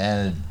Station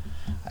and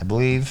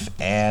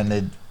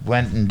it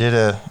went and did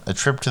a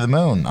trip to the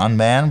moon.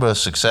 Unmanned but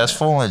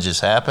successful. It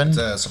just happened. It's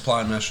a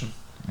supply mission.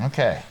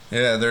 Okay.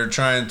 Yeah, they're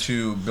trying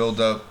to build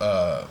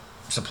up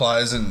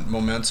supplies and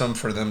momentum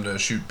for them to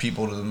shoot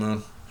people to the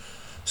moon,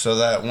 so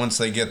that once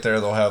they get there,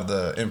 they'll have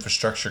the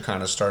infrastructure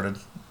kind of started.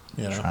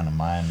 Trying to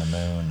mine the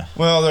moon.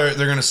 Well, they're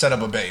going to set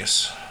up a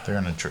base. They're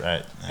gonna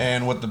try.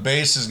 And what the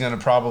base is going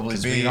to probably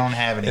be we don't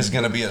have any is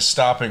going to be a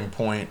stopping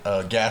point,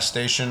 a gas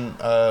station,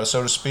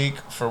 so to speak,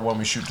 for when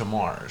we shoot to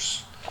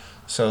Mars.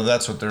 So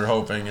that's what they're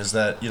hoping is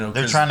that,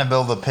 they're trying to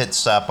build a pit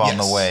stop on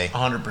the way.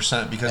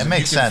 100%, because it if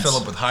makes you can sense. fill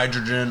up with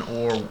hydrogen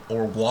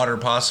or water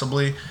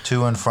possibly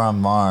to and from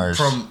Mars,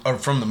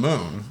 from the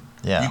moon,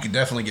 yeah, you could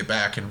definitely get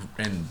back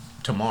and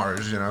to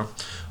Mars.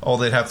 All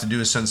they'd have to do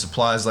is send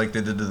supplies like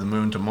they did to the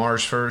moon to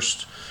Mars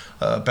first,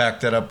 back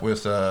that up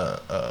with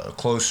a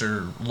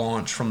closer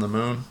launch from the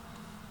moon.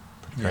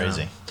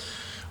 Crazy.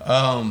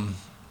 I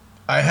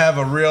have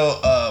a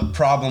real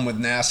problem with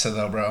NASA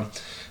though, bro.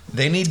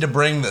 They need to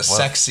bring the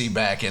sexy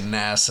back in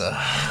NASA.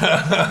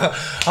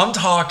 I'm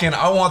talking,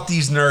 I want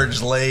these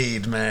nerds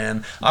laid,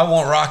 man. I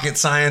want rocket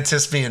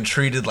scientists being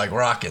treated like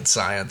rocket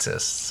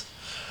scientists.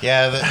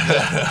 Yeah,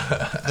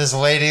 this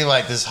lady,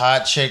 like this hot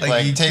chick,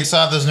 like takes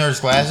off those nerd's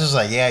glasses,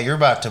 like, yeah, you're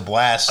about to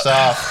blast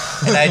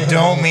off. And I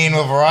don't mean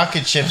with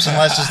rocket ships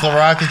unless it's the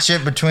rocket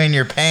ship between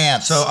your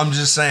pants. So I'm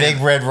just saying,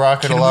 big red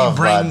rocket of love,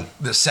 can we bring bud.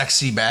 the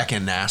sexy back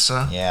in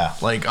NASA? Yeah.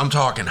 Like, I'm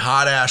talking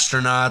hot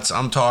astronauts.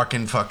 I'm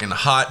talking fucking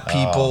hot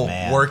people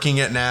working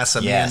at NASA,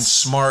 being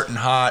smart and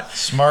hot.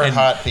 Smart,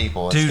 hot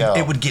people. Let's dude, go.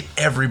 it would get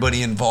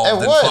everybody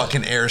involved in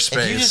fucking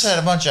airspace. If you just had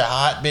a bunch of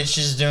hot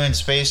bitches doing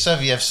space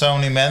stuff, you have so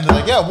many men, they're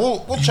like, yeah,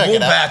 we'll check it out. We'll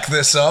back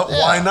this up. Yeah.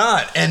 Why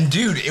not? And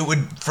dude, it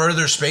would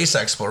further space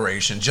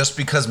exploration just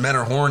because men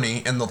are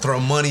horny and they'll throw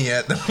money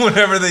at them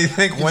whenever they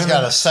think women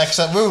got to sex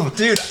up. Ooh,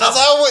 dude, that's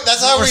how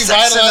we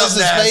revitalize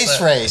the space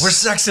race. We're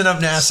sexing up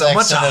NASA. A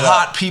bunch of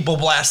hot people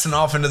blasting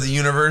off into the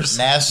universe.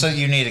 NASA,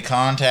 you need to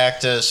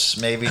contact us.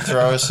 Maybe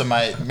throw us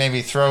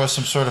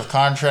some sort of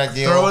contract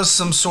deal. Throw us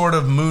some sort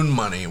of moon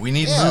money. We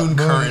need moon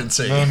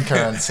currency. Moon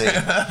currency.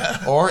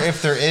 Or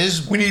if there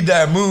is, we need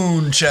that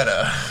moon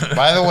cheddar.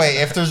 By the way,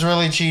 if there's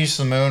really cheese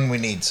to the moon, we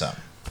need some.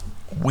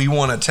 We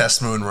want to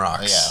test moon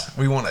rocks.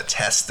 Yeah. We want to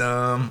test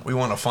them. We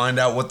want to find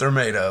out what they're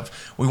made of.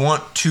 We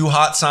want 2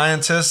 hot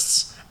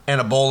scientists and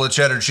a bowl of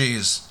cheddar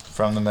cheese.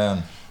 From the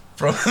moon.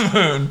 From the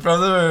moon.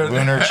 From the moon.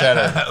 Lunar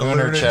cheddar.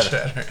 Lunar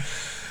cheddar.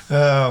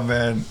 Oh,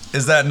 man.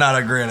 Is that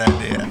not a great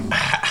idea?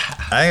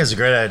 I think it's a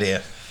great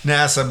idea.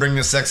 NASA, bring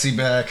the sexy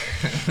back.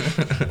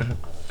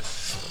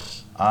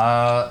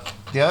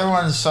 The other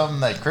one is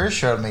something that Chris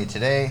showed me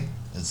today.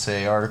 It's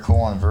an article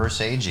on verse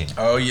aging.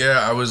 Oh, yeah.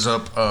 I was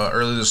up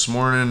early this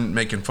morning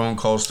making phone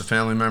calls to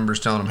family members,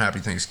 telling them Happy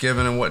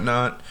Thanksgiving and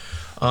whatnot.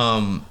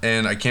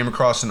 And I came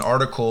across an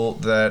article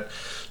that...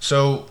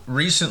 So,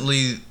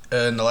 recently,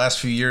 in the last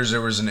few years,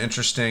 there was an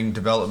interesting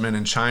development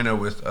in China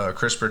with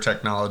CRISPR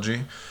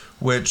technology,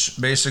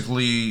 which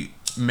basically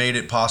made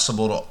it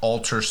possible to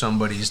alter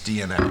somebody's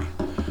DNA.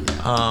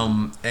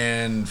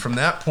 And from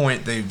that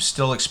point, they've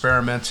still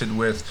experimented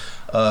with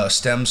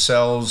stem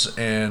cells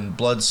and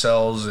blood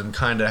cells and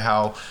kind of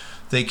how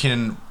they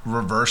can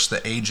reverse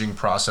the aging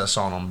process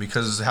on them,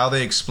 because how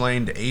they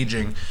explained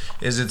aging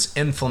is it's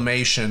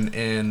inflammation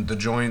in the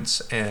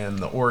joints and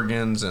the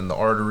organs and the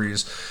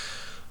arteries.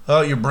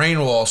 Your brain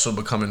will also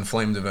become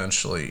inflamed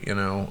eventually,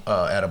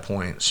 at a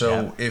point.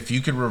 So if you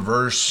could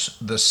reverse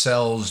the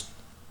cells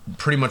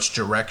pretty much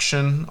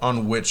direction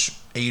on which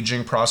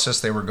aging process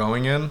they were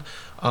going in,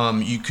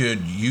 you could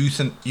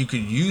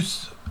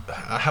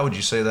how would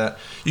you say that?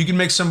 You can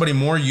make somebody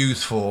more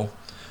youthful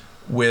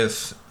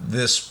with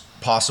this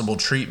possible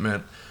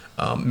treatment,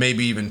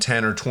 maybe even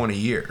 10 or 20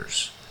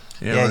 years.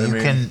 You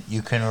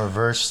can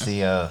reverse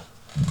the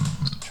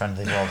trying to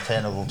think of all the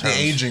technical terms.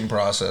 The aging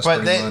process.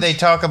 But they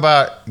talk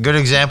about, good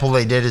example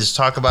they did is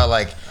talk about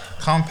like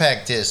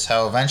compact discs,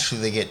 how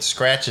eventually they get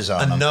scratches on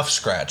them. Enough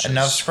scratches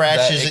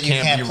that you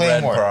can't play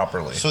more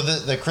properly. So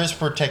the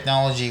CRISPR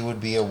technology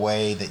would be a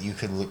way that you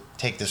could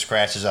take the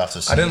scratches off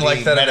the CD. I didn't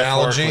like that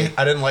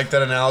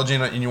analogy.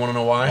 And you want to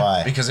know why?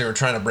 Why? Because they were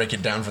trying to break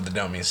it down for the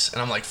dummies.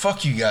 And I'm like,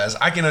 fuck you guys.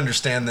 I can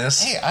understand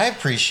this. Hey, I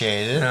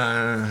appreciate it.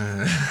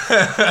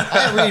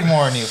 I read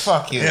more than you.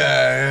 Fuck you.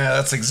 Yeah,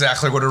 that's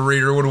exactly what a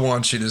reader would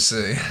want you to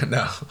see.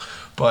 No.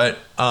 But,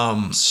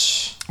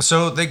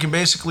 so they can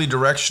basically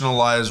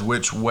directionalize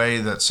which way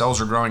that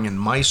cells are growing in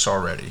mice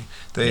already.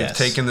 They've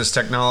taken this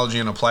technology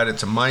and applied it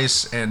to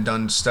mice and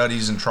done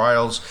studies and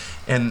trials,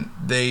 and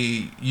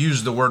they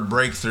use the word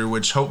breakthrough,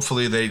 which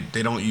hopefully they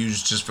don't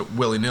use just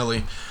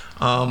willy-nilly,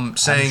 saying I'm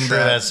sure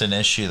that that's an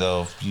issue,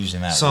 though,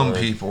 using that some word.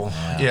 people,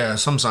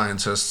 some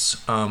scientists,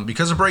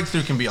 because a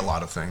breakthrough can be a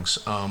lot of things,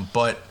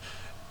 but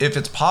if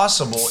it's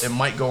possible, it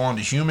might go on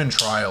to human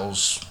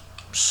trials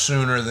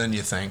sooner than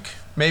you think.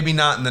 Maybe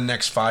not in the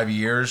next 5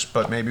 years,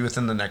 but maybe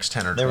within the next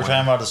 10 or 20. They were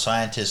talking about a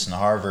scientist in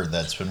Harvard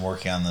that's been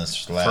working on this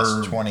for the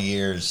last 20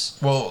 years.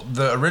 Well,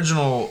 the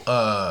original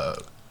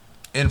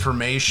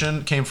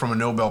information came from a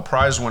Nobel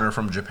Prize winner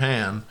from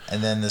Japan.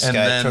 And then this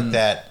guy took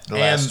that the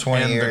last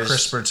 20 years. And the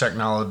CRISPR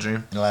technology.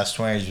 The last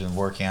 20 years, he's been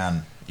working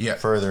on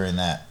further in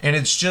that. And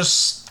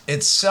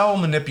it's cell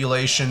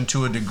manipulation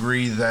to a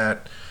degree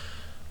that,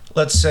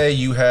 let's say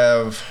you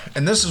have,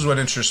 and this is what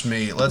interests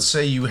me, let's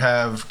say you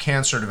have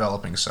cancer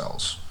developing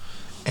cells.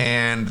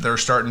 and they're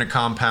starting to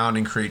compound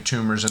and create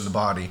tumors in the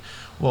body.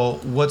 Well,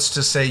 what's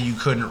to say you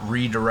couldn't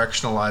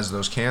redirectionalize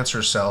those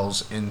cancer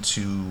cells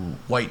into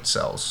white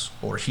cells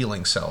or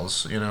healing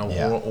cells,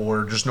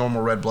 or just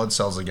normal red blood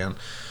cells again?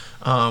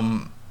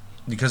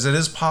 Because it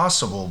is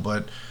possible,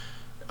 but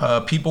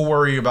people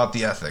worry about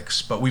the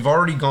ethics. But we've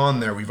already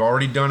gone there. We've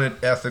already done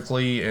it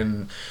ethically,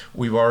 and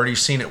we've already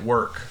seen it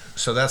work.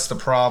 So that's the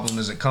problem,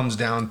 is it comes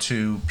down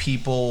to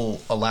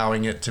people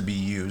allowing it to be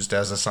used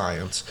as a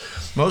science.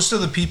 Most of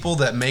the people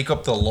that make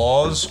up the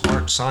laws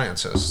aren't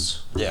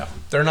scientists. Yeah.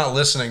 They're not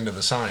listening to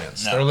the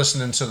science. No. They're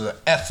listening to the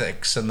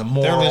ethics and the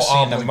moral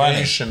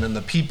obligation and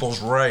the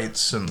people's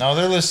rights. And no,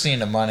 they're listening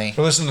to money.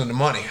 they're listening to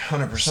money,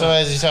 100%. So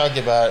as you talked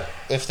about,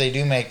 if they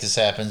do make this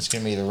happen, it's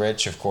going to be the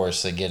rich, of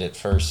course, that get it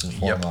first and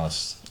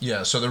foremost.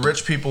 Yeah, so the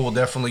rich people will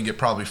definitely get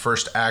probably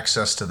first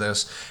access to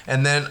this.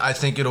 And then I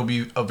think it'll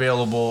be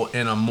available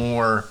in a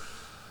more,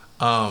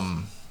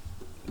 like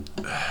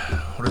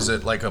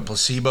a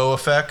placebo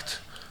effect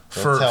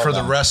for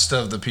the rest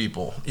of the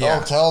people. Yeah.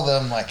 They'll tell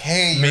them, like,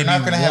 hey, you're not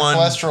going to have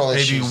cholesterol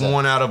issues. Maybe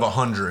 1 out of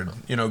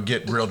 100,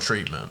 get real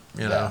treatment,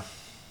 know.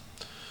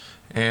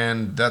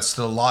 And that's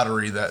the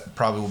lottery that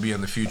probably will be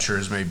in the future,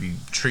 is maybe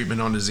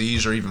treatment on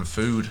disease or even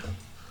food.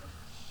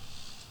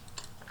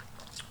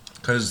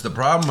 Because the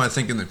problem, I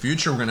think, in the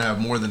future, we're going to have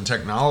more than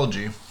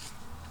technology,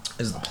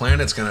 is the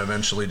planet's going to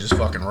eventually just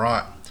fucking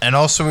rot. And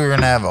also, we're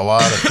going to have a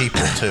lot of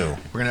people, too.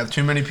 We're going to have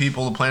too many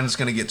people. The planet's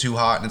going to get too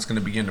hot, and it's going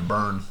to begin to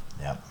burn.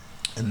 Yep.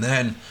 And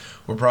then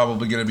we're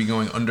probably going to be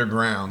going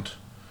underground.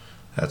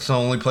 That's the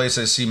only place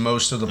I see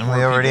most of the poor people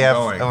going.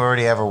 We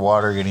already have our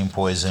water getting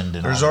poisoned.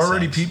 And there's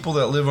already people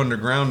that live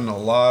underground in a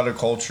lot of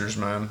cultures,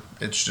 man.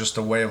 It's just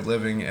a way of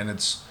living, and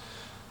it's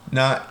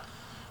not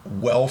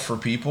well for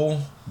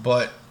people,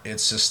 but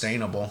it's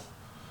sustainable.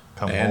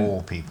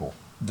 Whole people.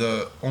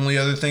 The only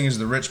other thing is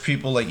the rich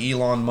people like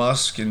Elon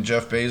Musk and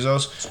Jeff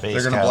Bezos,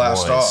 they're going to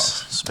blast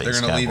off. They're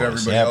going to leave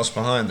everybody else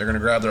behind. They're going to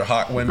grab their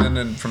hot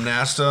women from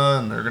NASA,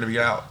 and they're going to be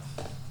out.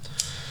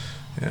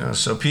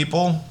 So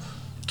people,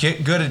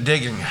 get good at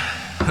digging.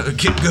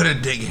 Get good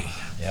at digging.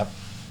 Yep.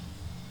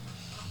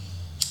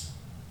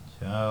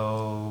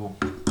 So,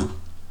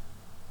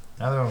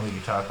 another one we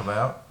could talk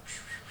about.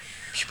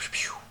 Pew, pew,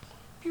 pew.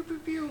 Pew, pew,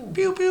 pew.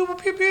 Pew, pew,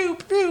 pew, pew,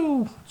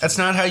 pew. That's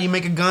not how you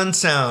make a gun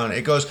sound.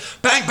 It goes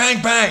bang,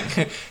 bang,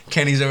 bang.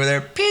 Kenny's over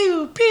there.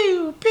 Pew,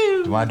 pew,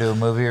 pew. Do you want to do a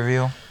movie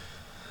review?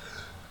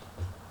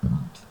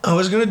 I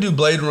was going to do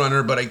Blade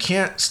Runner, but I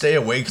can't stay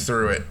awake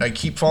through it. I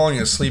keep falling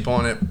asleep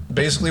on it.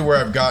 Basically, where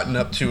I've gotten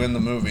up to in the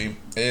movie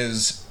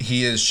is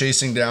he is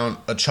chasing down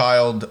a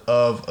child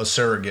of a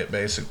surrogate,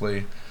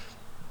 basically,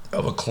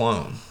 of a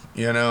clone,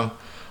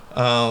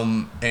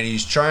 and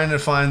he's trying to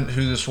find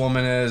who this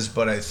woman is,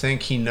 but I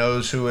think he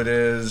knows who it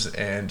is,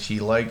 and he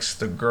likes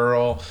the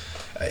girl.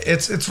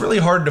 It's really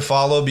hard to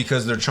follow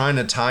because they're trying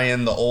to tie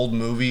in the old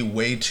movie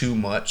way too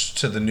much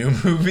to the new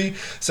movie,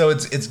 so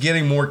it's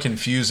getting more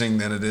confusing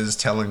than it is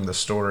telling the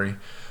story.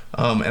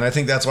 And I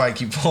think that's why I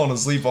keep falling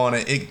asleep on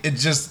it. It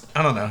just,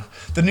 I don't know.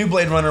 The new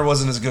Blade Runner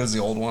wasn't as good as the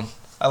old one.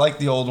 I like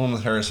the old one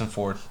with Harrison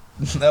Ford.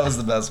 That was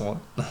the best one.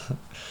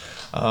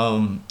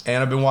 And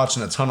I've been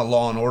watching a ton of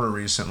Law and Order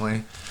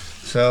recently.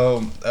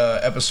 So,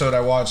 episode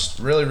I watched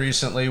really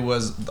recently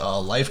was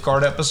a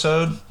lifeguard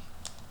episode,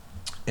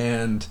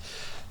 and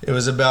it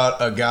was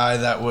about a guy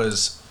that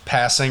was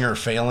passing or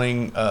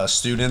failing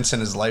students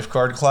in his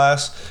lifeguard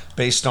class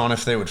based on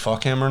if they would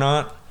fuck him or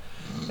not.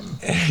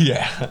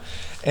 Yeah.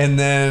 And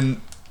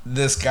then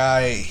this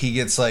guy, he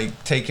gets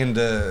taken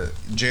to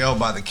jail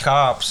by the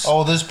cops.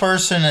 Oh, this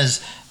person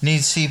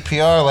needs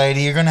CPR,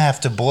 lady. You're gonna have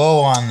to blow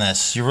on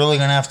this. You're really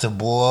gonna have to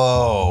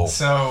blow.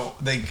 So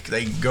they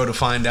go to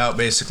find out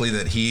basically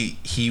that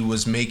he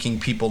was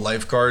making people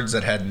lifeguards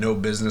that had no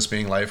business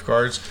being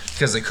lifeguards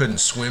because they couldn't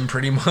swim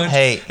pretty much.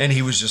 Hey, and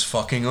he was just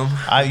fucking them.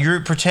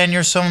 You pretend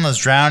you're someone that's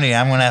drowning.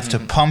 I'm gonna have to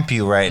pump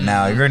you right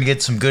now. You're gonna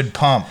get some good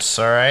pumps.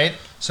 All right.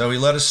 So he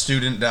let a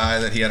student die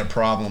that he had a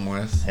problem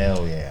with.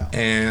 Hell yeah.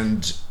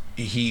 And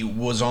he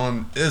was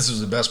on. This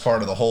was the best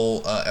part of the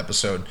whole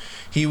episode.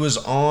 He was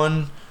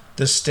on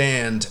the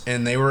stand,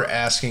 and they were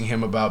asking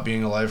him about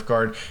being a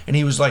lifeguard, and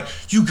he was like,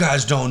 "You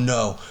guys don't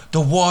know,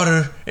 the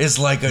water is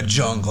like a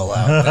jungle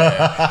out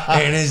there."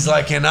 And he's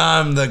like, "And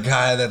I'm the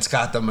guy that's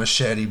got the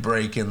machete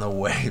breaking the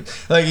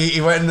wave."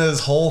 He went into this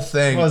whole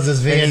thing. Was this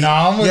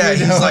Vietnam?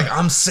 He's like,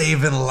 "I'm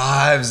saving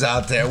lives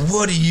out there.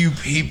 What do you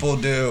people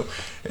do?"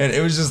 And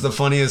it was just the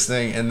funniest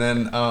thing. And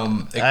then I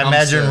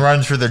imagine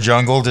Run Through the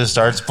Jungle just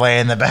starts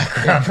playing in the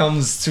background. It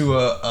comes to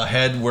a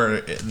head where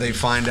they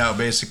find out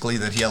basically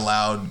that he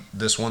allowed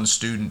this one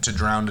student to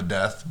drown to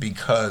death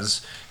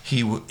because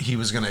he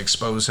was going to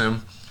expose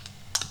him,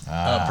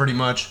 pretty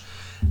much.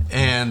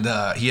 And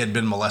he had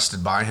been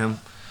molested by him.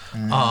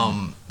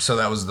 So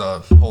that was the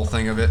whole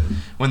thing of it.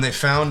 When they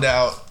found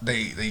out,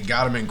 they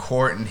got him in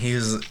court, and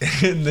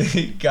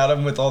they got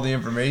him with all the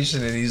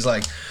information, and he's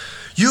like,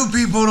 you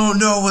people don't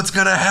know what's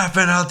gonna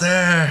happen out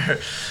there.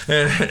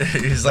 And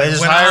he's like,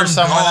 just when hire I'm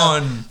someone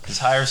gone. else. Just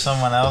hire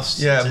someone else.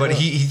 Yeah, to but do it.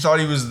 he thought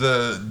he was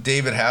the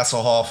David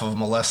Hasselhoff of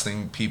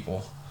molesting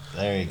people.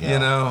 There you go. You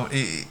know,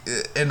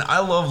 and I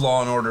love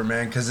Law and Order,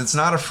 man, because it's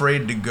not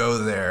afraid to go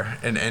there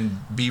and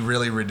be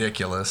really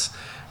ridiculous.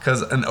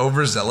 Because an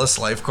overzealous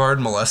lifeguard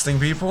molesting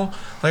people,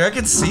 like, I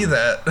could see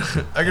that.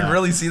 I could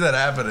really see that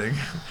happening.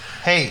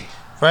 Hey,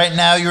 right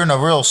now you're in a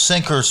real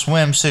sink or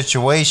swim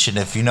situation,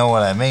 if you know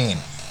what I mean.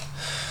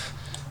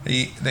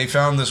 They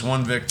found this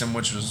one victim,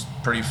 which was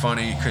pretty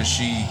funny, because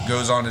she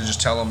goes on to just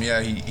tell him,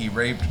 yeah, he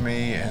raped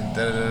me, and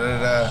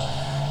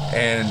da-da-da-da-da.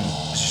 And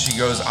she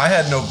goes, I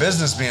had no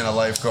business being a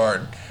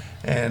lifeguard.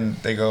 And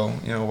they go,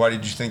 you know, why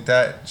did you think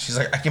that? She's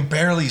like, I can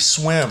barely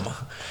swim.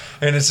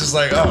 And it's just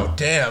like, oh,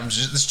 damn,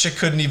 this chick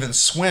couldn't even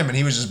swim, and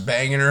he was just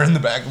banging her in the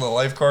back of the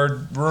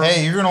lifeguard room.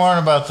 Hey, you're going to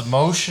learn about the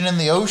motion in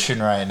the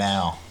ocean right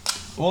now.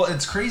 Well,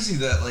 it's crazy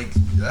that, like,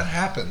 that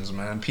happens,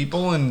 man.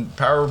 People in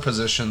power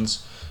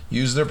positions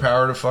use their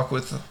power to fuck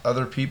with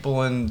other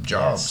people in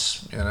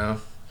jobs, you know?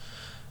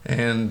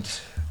 And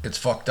it's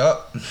fucked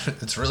up.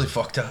 It's really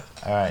fucked up.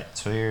 All right,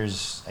 so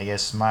here's, I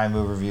guess, my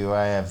movie review.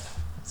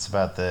 It's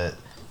about the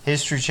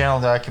History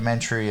Channel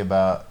documentary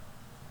about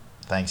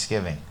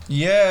Thanksgiving.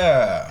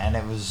 Yeah. And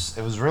it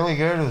was really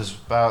good. It was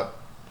about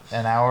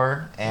an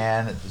hour,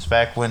 and it was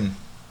back when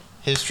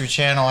History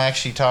Channel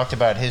actually talked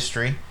about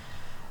history.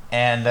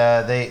 And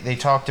they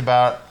talked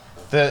about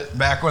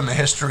back when the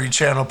History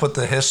Channel put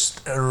the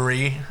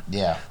history,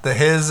 the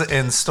his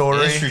in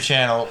story. History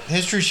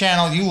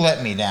Channel, you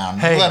let me down.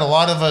 Hey, you let a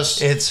lot of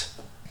us. It's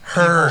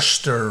her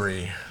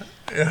story.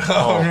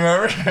 Oh,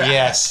 remember?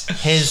 Yes,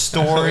 his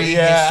story.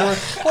 Yeah. His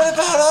story. What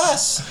about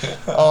us?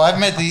 Oh, I've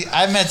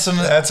met some.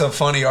 That's a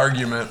funny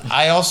argument.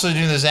 I also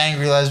knew this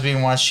angry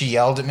lesbian once. She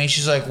yelled at me.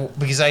 She's like,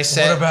 because I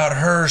said, what about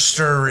her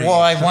story? Well,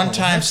 I one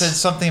time said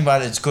something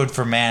about it's good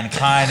for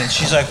mankind, and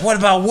she's like, what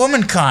about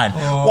womankind?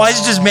 Why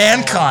is it just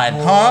mankind,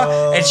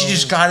 huh? And she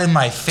just got in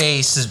my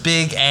face. This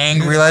big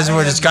angry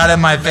lesbian just got in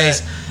my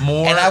face.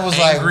 More and I was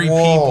angry like,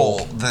 whoa.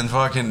 people than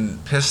fucking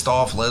pissed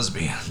off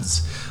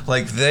lesbians.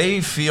 Like,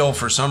 they feel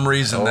for some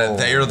reason that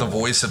they are the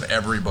voice of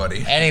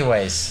everybody.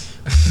 Anyways,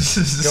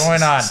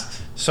 going on.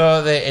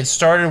 So it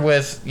started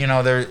with, you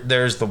know,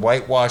 there's the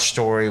whitewash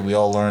story. We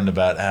all learned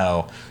about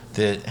how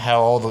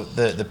all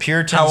the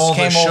Puritans how all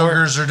came the over.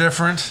 sugars are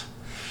different.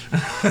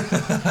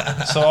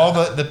 So all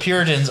the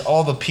Puritans,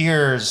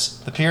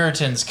 the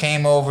Puritans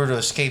came over to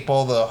escape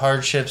all the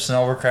hardships and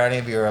overcrowding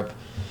of Europe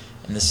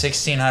in the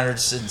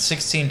 1600s, in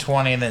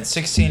 1620, and then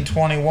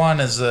 1621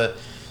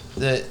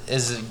 that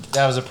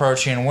was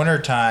approaching in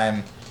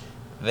wintertime.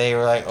 They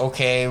were like,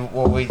 okay,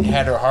 well, we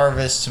had our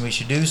harvests and we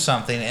should do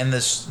something. And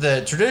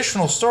the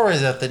traditional story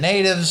is that the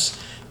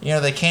natives, you know,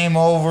 they came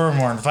over and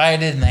were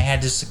invited, and they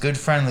had just a good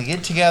friendly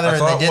get together,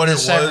 and they did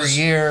this every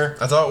year.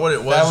 I thought what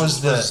it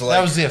was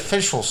that was the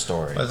official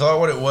story. I thought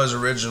what it was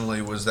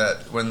originally was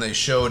that when they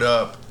showed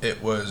up,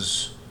 it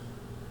was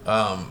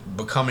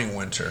becoming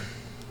winter,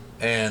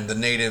 and the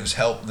natives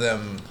helped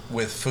them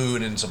with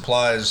food and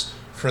supplies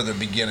for the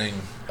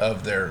beginning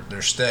of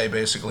their stay,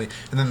 basically,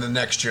 and then the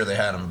next year they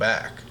had them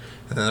back,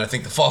 and then I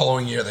think the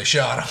following year they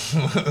shot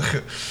them.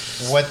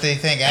 What they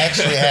think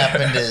actually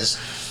happened is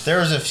there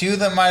was a few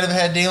that might have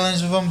had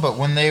dealings with them, but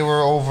when they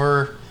were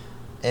over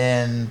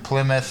in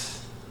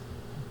Plymouth,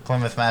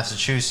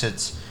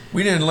 Massachusetts,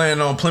 we didn't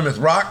land on Plymouth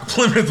Rock.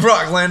 Plymouth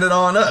Rock landed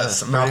on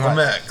us, Malcolm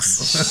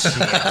X.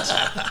 Shit.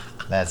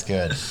 That's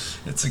good.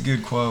 It's a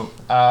good quote.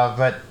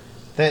 But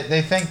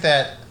they think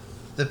that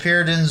the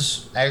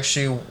Puritans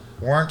actually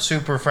weren't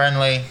super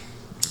friendly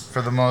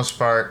for the most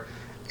part,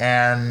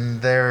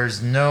 and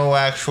there's no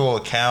actual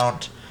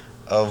account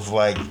of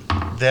like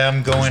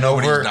them going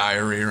over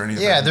diary or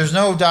anything. Yeah, there's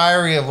no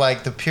diary of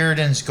like the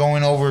Puritans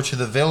going over to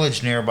the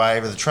village nearby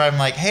with the tribe and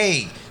like,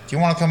 hey, do you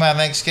want to come out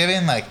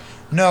Thanksgiving? Like,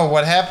 no,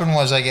 what happened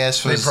was, I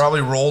guess, they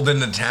probably rolled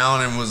into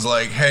town and was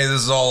like, hey,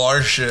 this is all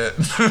our shit.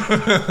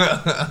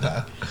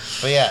 But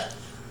yeah,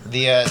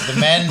 the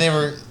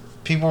men,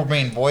 people were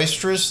being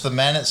boisterous. The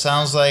men, it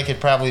sounds like,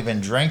 had probably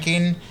been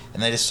drinking,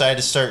 and they decided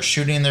to start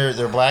shooting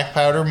their black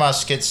powder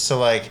muskets to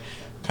like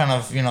kind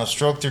of, you know,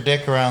 stroke their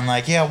dick around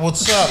like, yeah,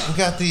 what's up? We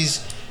got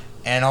these.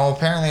 And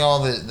apparently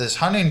this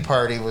hunting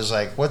party was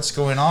like, what's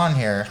going on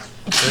here?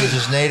 There was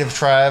this native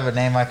tribe, a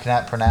name I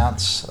cannot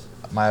pronounce.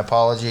 My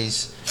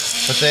apologies.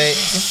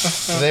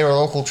 But they were a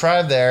local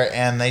tribe there,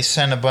 and they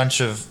sent a bunch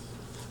of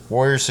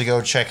warriors to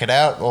go check it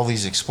out, all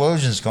these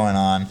explosions going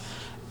on.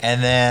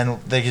 And then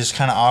they just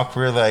kind of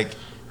awkward, like,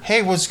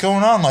 hey, what's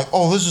going on? Like,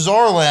 oh, this is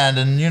our land,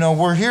 and, you know,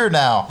 we're here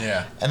now.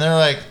 Yeah. And they're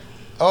like,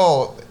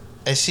 oh,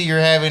 I see you're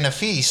having a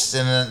feast.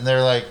 And then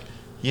they're like,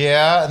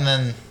 yeah. And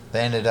then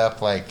they ended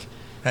up, like,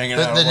 hanging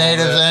out. The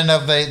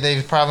natives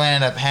they probably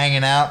ended up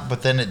hanging out,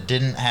 but then it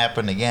didn't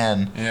happen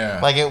again. Yeah.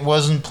 Like, it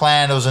wasn't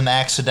planned. It was an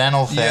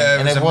accidental thing. Yeah,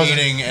 it was and a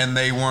meeting, and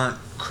they weren't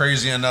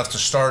crazy enough to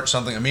start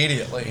something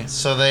immediately.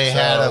 So they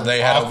had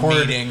a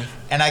meeting.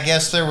 And I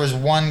guess there was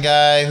one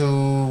guy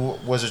who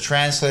was a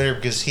translator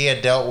because he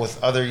had dealt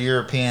with other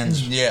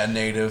Europeans. Yeah,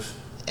 native.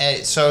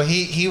 So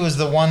he was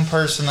the one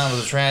person that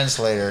was a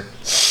translator.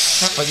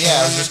 But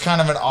yeah, it was just kind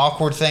of an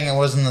awkward thing. It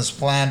wasn't this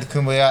planned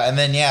kumbaya. And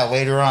then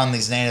later on,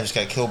 these natives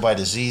got killed by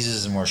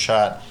diseases and were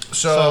shot.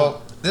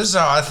 So this is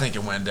how I think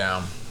it went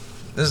down.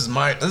 This is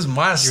my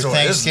story.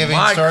 This is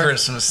my story?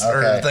 Christmas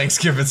Okay. or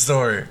Thanksgiving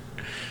story.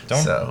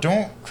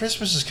 Don't.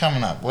 Christmas is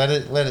coming up. Let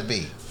it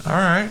be. All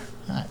right.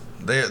 All right.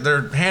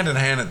 They're hand in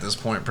hand at this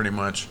point, pretty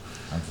much.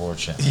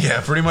 Unfortunately.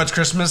 Yeah, pretty much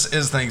Christmas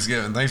is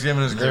Thanksgiving.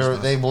 Thanksgiving is Christmas.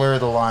 They blur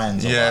the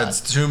lines. Yeah,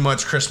 it's too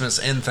much Christmas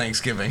and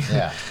Thanksgiving.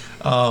 Yeah.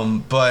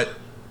 But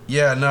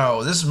yeah,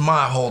 no, this is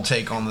my whole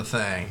take on the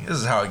thing. This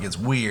is how it gets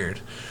weird.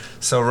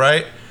 So,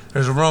 right,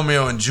 there's a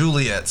Romeo and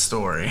Juliet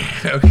story.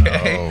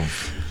 Okay. Oh.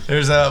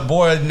 There's a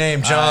boy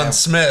named John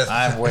Smith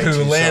I'm way who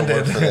too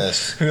landed sober for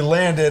this. who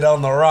landed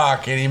on the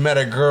rock, and he met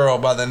a girl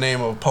by the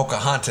name of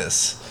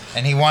Pocahontas.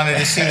 And he wanted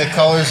to see the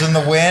colors in the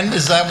wind.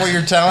 Is that what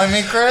you're telling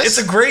me, Chris? It's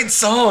a great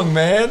song,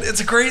 man.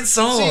 It's a great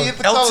song. See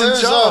the Elton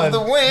colors John. of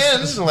the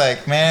wind.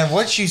 Like, man,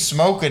 what you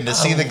smoking to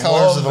see the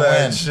colors of the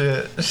wind?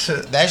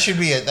 Shit. That should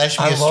be a I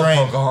strain.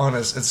 love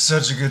Pocahontas. It's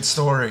such a good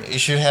story. You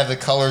should have the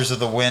colors of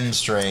the wind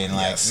strain.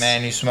 Like, Yes.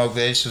 man, you smoke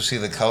this, you'll see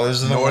the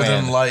colors of the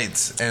Northern wind.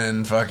 Lights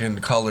and fucking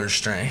color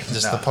strain.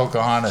 Just No. the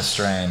Pocahontas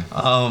strain.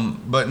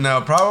 But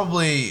no,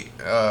 probably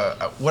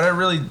what I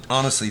really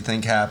honestly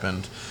think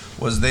happened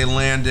was they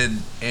landed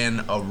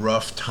in a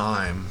rough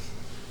time.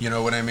 You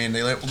know what I mean?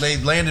 They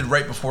landed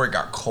right before it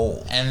got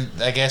cold. And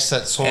I guess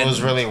that soil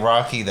is really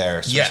rocky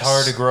there, so Yes. it's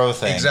hard to grow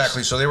things.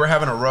 Exactly. So they were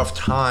having a rough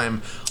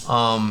time.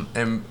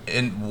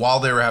 And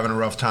while they were having a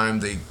rough time,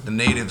 the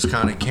natives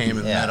kind of came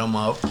and met them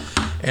up.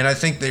 And I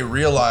think they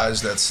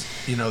realized that,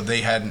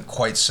 they hadn't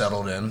quite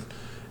settled in.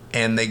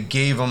 And they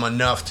gave them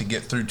enough to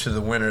get through to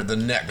the winter. They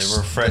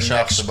were fresh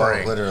off the boat,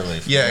 spring.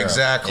 literally. Yeah, Europe.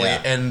 exactly.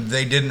 Yeah. And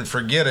they didn't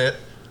forget it.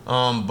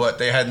 But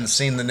they hadn't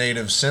seen the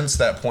natives since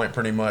that point,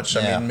 pretty much.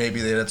 I mean,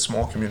 maybe they had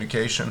small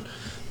communication.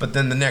 But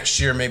then the next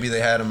year, maybe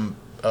they had them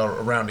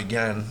around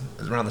again,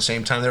 around the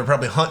same time. They were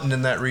probably hunting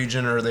in that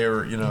region, or they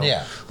were,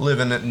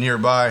 living it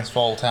nearby. It's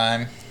fall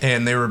time.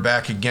 And they were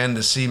back again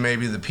to see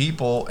maybe the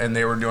people, and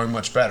they were doing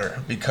much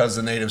better because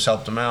the natives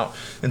helped them out.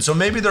 And so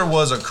maybe there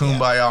was a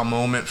kumbaya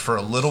moment for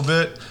a little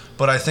bit,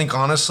 but I think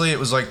honestly it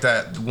was like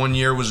that. 1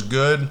 year was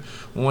good,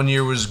 1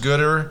 year was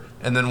gooder,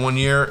 and then 1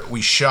 year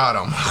we shot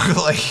them.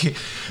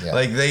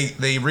 Like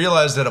they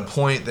realized at a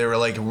point, they were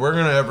like, if we're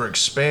gonna ever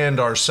expand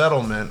our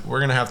settlement,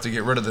 we're gonna have to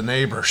get rid of the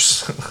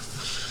neighbors.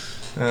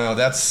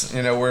 That's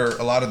where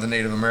a lot of the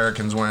Native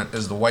Americans went,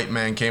 as the white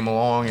man came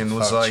along and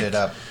was like, shit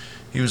up.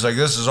 he was like,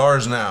 this is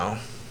ours now.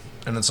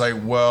 And it's like,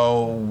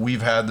 well,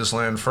 we've had this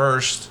land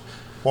first.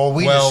 Well,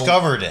 we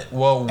discovered it.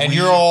 And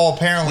you're all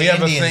apparently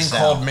Indians now. We have a thing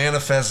called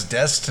Manifest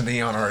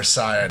Destiny on our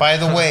side. By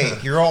the way,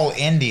 you're all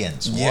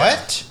Indians. Yeah.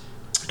 What?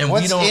 And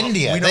What's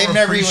India? They've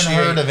never even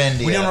heard of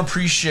India. We don't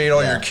appreciate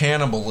all your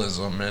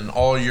cannibalism and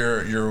all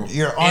your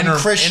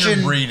unchristian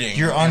interbreeding.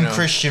 Your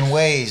unchristian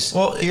ways.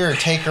 Well, here,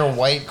 take our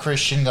white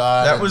Christian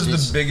God. That was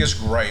the biggest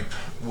gripe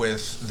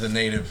with the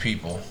native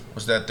people,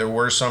 was that there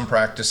were some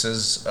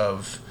practices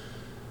of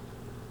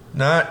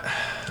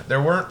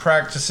there were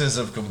practices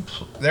of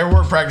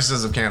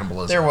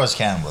cannibalism. There was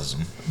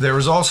cannibalism. There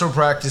was also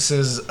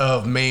practices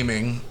of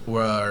maiming,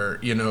 where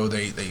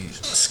they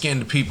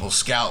skinned people's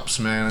scalps,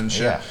 man, and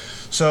shit. Yeah.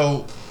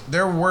 So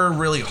there were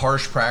really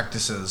harsh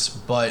practices,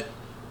 but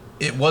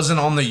it wasn't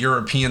on the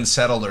European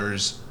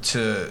settlers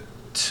to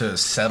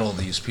settle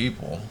these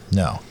people.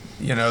 No.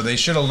 They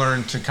should have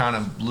learned to kind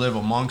of live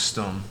amongst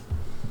them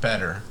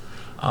better.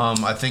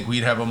 I think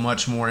we'd have a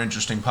much more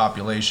interesting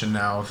population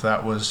now if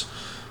that was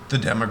the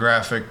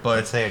demographic, but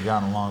if they had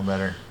gone along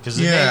better, because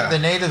the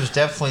natives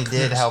definitely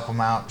did help them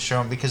out, show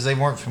them, because they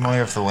weren't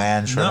familiar with the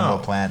land, show them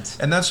what plants.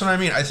 And that's what I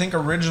mean. I think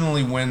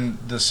originally when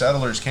the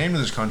settlers came to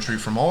this country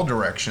from all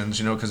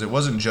directions, because it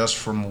wasn't just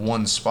from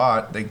one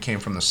spot. They came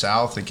from the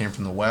south, they came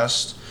from the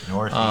west,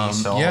 north,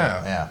 east,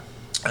 yeah.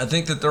 I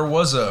think that there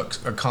was a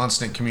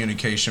constant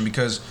communication,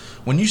 because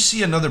when you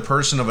see another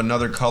person of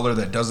another color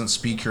that doesn't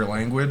speak your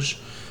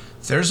language,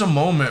 there's a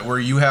moment where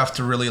you have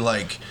to really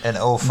an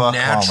oh fuck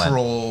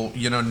natural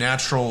moment.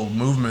 Natural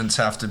movements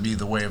have to be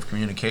the way of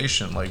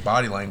communication, like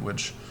body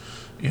language.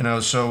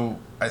 So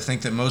I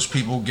think that most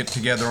people get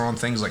together on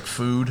things like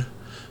food,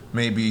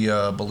 maybe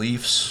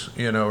beliefs,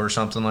 or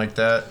something like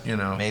that.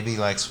 Maybe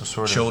like some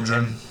sort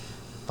children.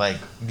 of like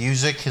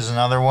music is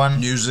another one.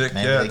 Music,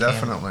 yeah,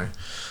 definitely.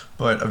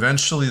 But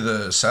eventually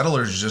the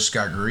settlers just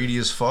got greedy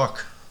as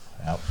fuck.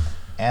 Yep.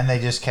 And they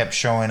just kept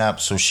showing up,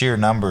 so sheer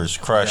numbers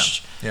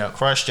crushed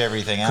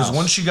everything else. Because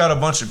once you got a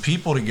bunch of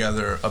people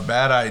together, a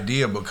bad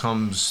idea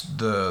becomes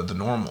the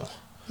normal.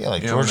 Yeah,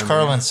 like George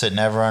Carlin said,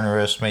 never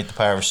underestimate the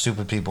power of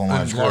stupid people in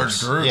large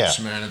groups. Yeah.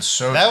 Man, it's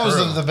so that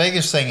true. was the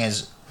biggest thing,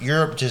 is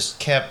Europe just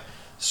kept,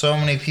 so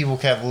many people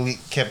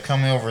kept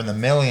coming over in the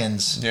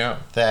millions. Yeah.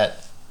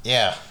 That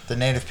the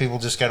native people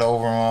just got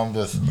overwhelmed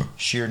with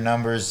sheer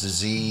numbers,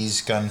 disease,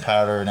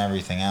 gunpowder, and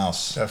everything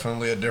else.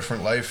 Definitely a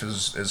different life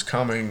is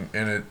coming,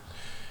 and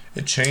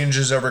It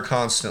changes ever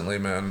constantly,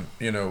 man.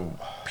 You know,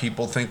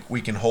 people think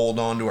we can hold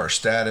on to our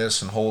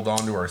status and hold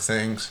on to our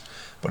things,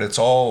 but it's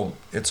all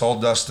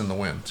dust in the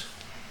wind.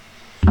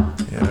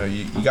 You know,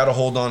 you got to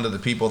hold on to the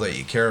people that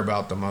you care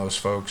about the most,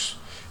 folks.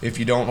 If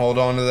you don't hold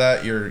on to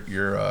that, your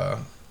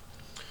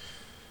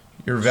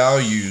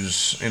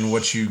values and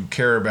what you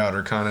care about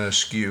are kind of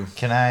askew.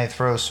 Can I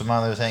throw some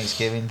other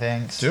Thanksgiving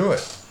things? Do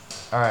it.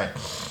 All right.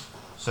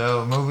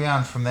 So moving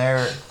on from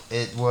there,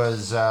 it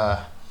was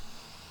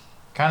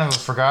kind of a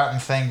forgotten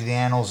thing to the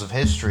annals of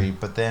history,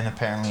 but then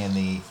apparently in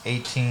the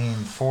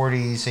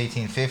 1840s,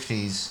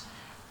 1850s,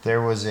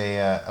 there was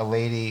a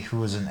lady who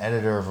was an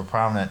editor of a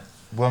prominent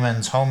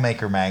women's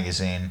homemaker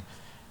magazine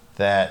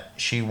that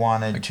she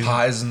wanted Like to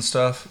pies and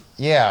stuff.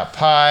 Yeah,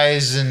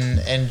 pies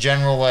and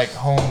general like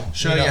home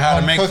Show you how to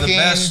home make cooking. the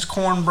best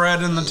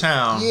cornbread in the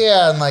town.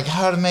 Yeah, and like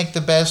how to make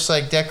the best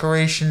like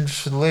decorations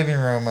for the living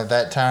room at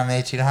that time in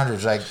the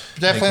 1800s. Like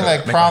definitely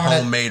Make a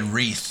prominent homemade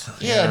wreath.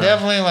 Yeah,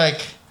 definitely like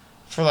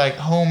for like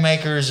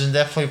homemakers and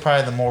definitely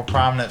probably the more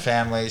prominent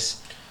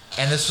families.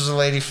 And this was a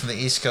lady from the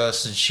East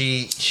Coast, and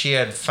she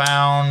had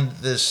found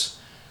this.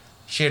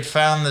 She had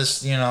found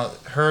this,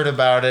 heard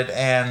about it,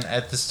 and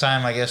at this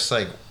time, I guess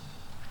like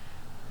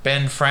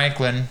Ben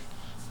Franklin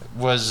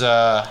was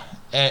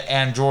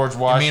and George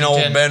Washington. You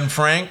mean old Ben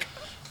Frank?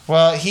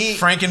 Well,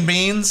 Frank and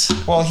Beans.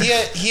 Well, he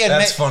had.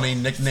 That's funny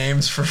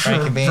nicknames for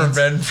Frank and for Beans.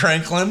 Ben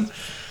Franklin.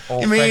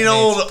 Old You mean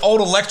Frank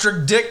old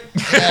electric dick?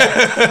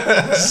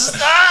 Yeah.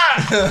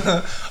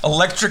 Stop!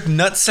 Electric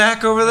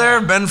nutsack over there,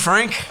 Ben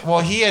Frank. Well,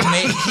 he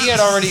had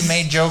already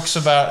made jokes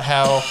about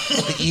how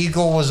the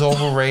eagle was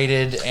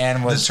overrated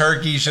and was The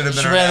turkey should have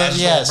been an asshole.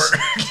 yes, bird.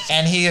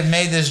 and he had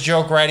made this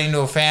joke writing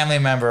to a family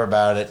member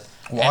about it.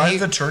 Why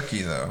the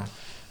turkey though?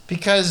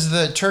 Because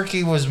the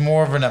turkey was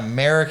more of an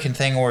American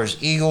thing, whereas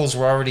eagles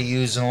were already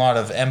used in a lot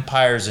of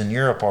empires in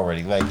Europe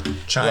already, like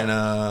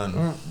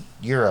China.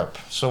 Europe.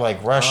 So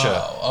like Russia.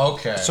 Oh,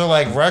 okay. So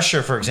like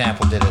Russia, for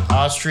example, did it.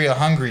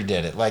 Austria-Hungary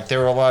did it. Like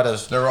there were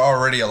There were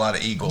already a lot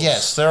of eagles.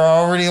 Yes, there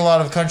are already a lot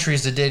of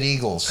countries that did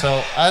eagles.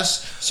 So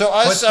us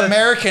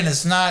American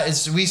is not.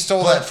 We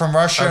stole that from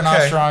Russia and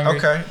Austria-Hungary.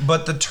 Okay,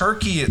 but the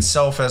turkey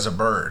itself as a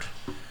bird.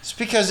 It's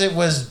because it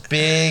was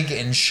big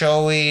and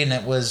showy, and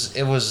it was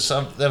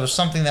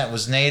something that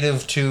was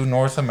native to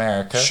North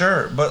America.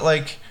 Sure, but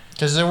like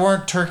because there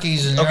weren't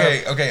turkeys in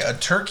Europe. Okay, a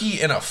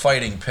turkey in a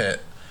fighting pit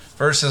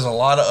versus a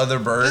lot of other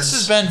birds.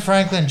 This is Ben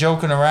Franklin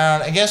joking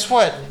around. And guess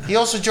what? He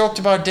also joked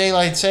about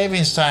daylight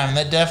savings time, and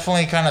that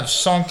definitely kind of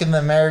sunk in the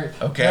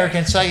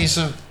American psyche.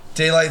 So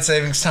Daylight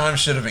savings time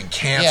should have been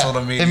canceled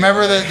immediately.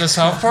 Remember the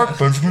South Park?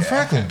 Benjamin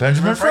Franklin.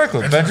 Benjamin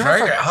Franklin. Benjamin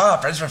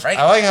Franklin.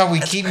 I like how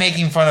we keep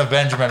making fun of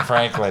Benjamin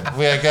Franklin.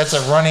 That's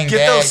a running gag.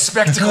 Get those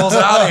spectacles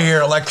out of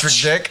here, electric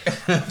dick.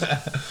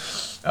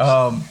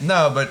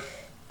 No, but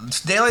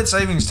daylight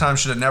savings time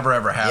should have never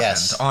ever happened.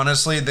 Yes.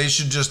 Honestly, they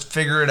should just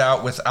figure it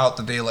out without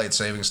the daylight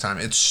savings time.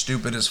 It's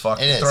stupid as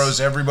fuck. It throws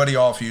everybody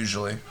off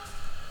usually.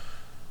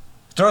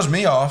 Throws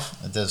me off.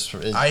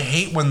 I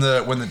hate when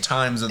the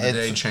times of the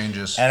day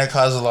changes. And it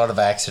causes a lot of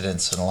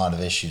accidents and a lot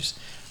of issues.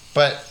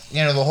 But,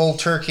 the whole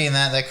turkey and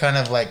that kind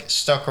of like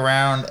stuck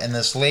around. And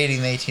this lady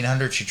in the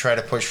 1800s, she tried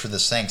to push for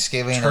this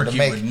Thanksgiving. Turkey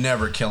would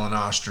never kill an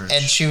ostrich.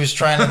 And she was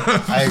trying to.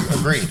 I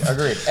agreed.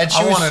 And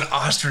I want an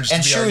ostrich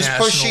to be our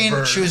national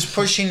bird. She was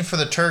pushing for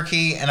the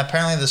turkey, and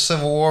apparently the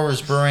Civil War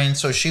was brewing.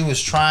 So she was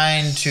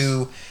trying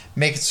to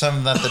make it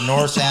something that the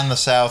North and the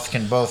South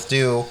can both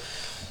do.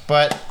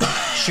 But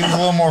she was a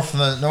little more from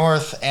the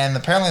North, and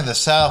apparently the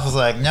South was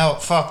like, no,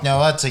 fuck no,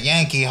 that's a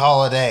Yankee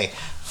holiday.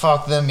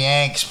 Fuck them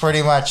Yanks,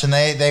 pretty much, and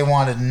they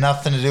wanted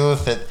nothing to do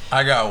with it.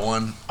 I got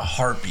one, a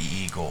harpy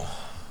eagle.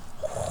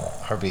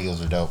 Harpy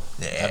eagles are dope.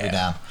 Yeah. I'd be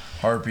down.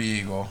 Harpy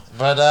eagle.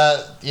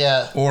 But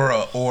yeah. Or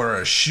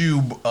a shoe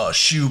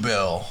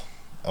bill.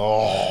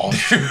 Oh,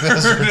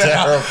 those are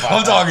terrifying.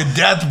 I'm talking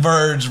death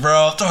birds,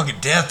 bro. I'm talking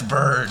death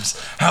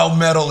birds. How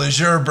metal is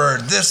your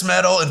bird? This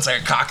metal? It's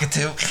like a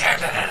cockatoo.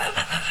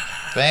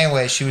 But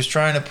anyway, she was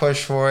trying to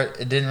push for it.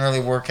 It didn't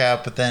really work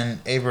out. But then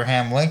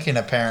Abraham Lincoln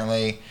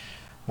apparently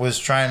was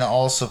trying to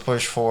also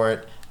push for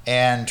it.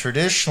 And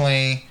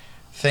traditionally,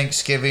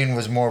 Thanksgiving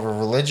was more of a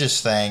religious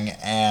thing.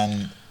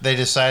 And they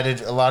decided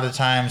a lot of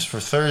times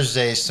for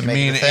Thursdays to make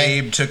it a thing.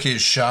 Abe took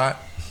his shot?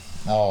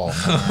 Oh,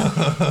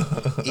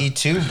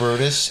 E2,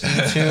 Brutus.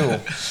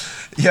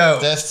 E2. Yo,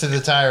 death to the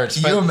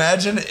tyrants. Can you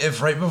imagine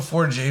if right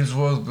before James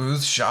Will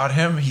Booth shot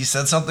him, he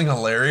said something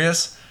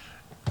hilarious?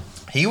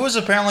 He was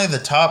apparently the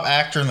top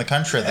actor in the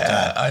country at the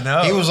time. I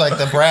know. He was like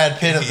the Brad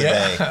Pitt of the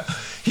day.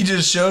 He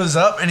just shows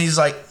up and he's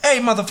like, "Hey,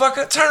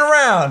 motherfucker, turn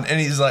around!"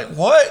 And he's like,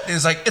 "What?"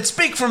 He's like, "It's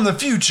speak from the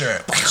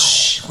future."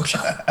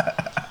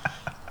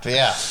 But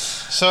yeah,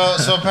 so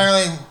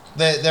apparently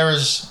there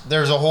was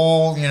a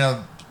whole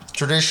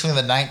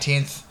traditionally the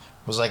 19th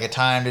was like a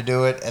time to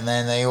do it, and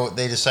then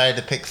they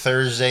decided to pick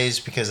Thursdays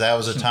because that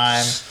was a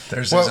time.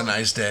 Thursday's a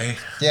nice day.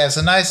 Yeah, it's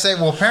a nice day.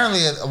 Well,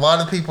 apparently a lot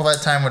of people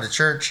that time went to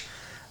church.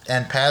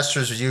 and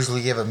pastors would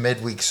usually give a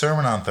midweek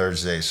sermon on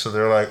Thursdays. So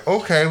they're like,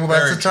 okay, well,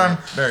 that's Very the time.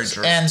 true. Very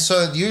true. And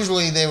so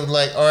usually they would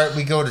like, all right,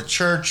 we go to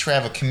church, we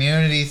have a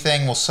community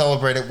thing, we'll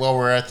celebrate it while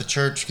we're at the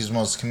church because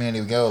most community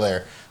would go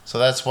there. So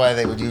that's why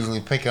they would usually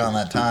pick on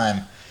that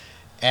time.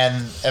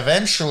 And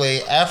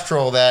eventually, after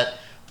all that,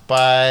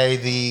 by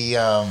the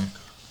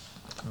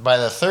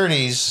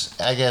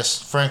 30s, I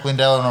guess Franklin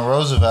Delano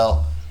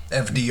Roosevelt,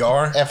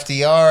 FDR.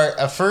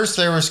 At first,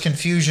 there was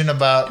confusion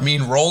about. You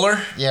mean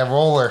Roller? Yeah,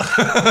 Roller.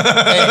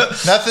 Hey,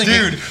 nothing.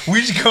 Dude,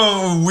 we should come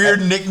up with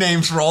weird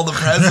nicknames for all the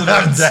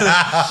presidents.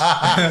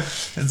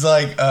 It's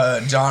like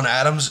John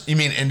Adams. You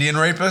mean Indian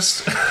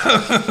rapist?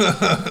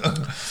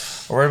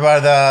 What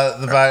about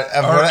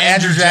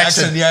Andrew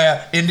Jackson?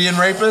 Yeah, Indian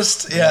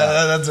rapist.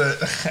 Yeah. That's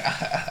it.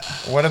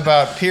 What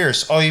about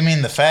Pierce? Oh, you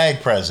mean the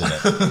fag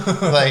president?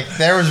 Like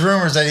there was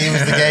rumors that he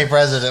was the gay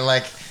president.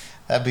 Like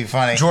that'd be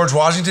funny. George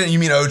Washington. You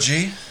mean OG?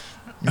 You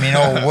mean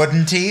old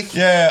Wooden Teeth?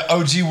 Yeah,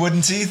 OG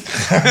Wooden Teeth.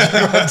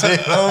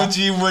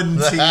 OG Wooden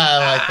Teeth.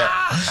 I like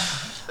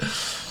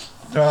that.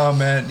 Oh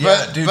man,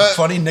 yeah, dude.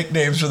 Funny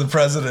nicknames for the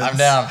presidents. I'm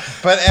down.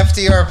 But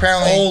FDR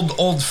apparently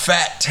old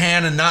fat,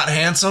 tan, and not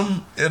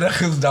handsome. It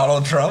was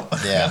Donald Trump.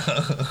 Yeah.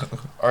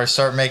 Or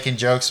start making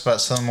jokes about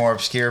some more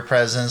obscure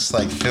presidents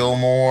like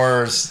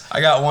Fillmore's.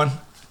 I got one.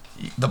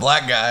 The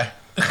black guy.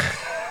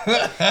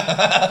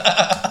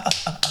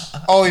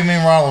 Oh, you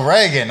mean Ronald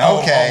Reagan?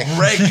 Okay. Oh,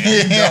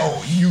 Reagan.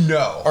 You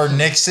know. Or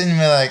Nixon,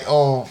 be like,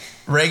 oh.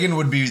 Reagan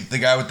would be the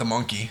guy with the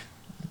monkey.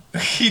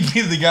 He'd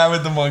be the guy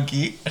with the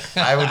monkey.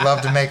 I would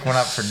love to make one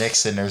up for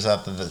Nixon or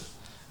something.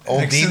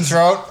 Old Nixon's, Deep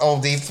Throat.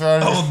 Old Deep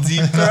Throat.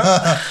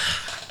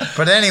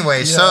 But anyway,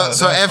 Yeah,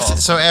 so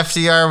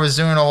FDR was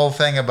doing a whole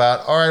thing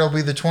about, all right, it'll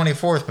be the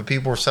 24th, but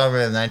people were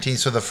celebrating the 19th.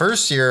 So the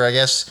first year, I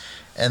guess,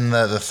 in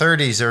the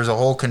 30s, there was a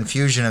whole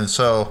confusion. And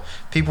so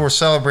people were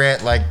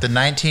celebrating like the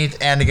 19th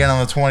and again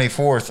on the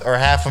 24th, or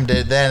half of them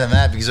did then and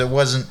that because it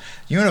wasn't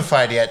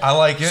unified yet. I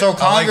like it. So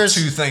Congress,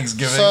 I like 2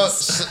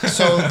 Thanksgivings.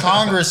 So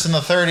Congress in the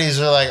 30s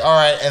are like, all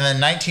right, and then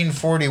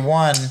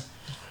 1941,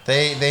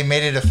 they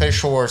made it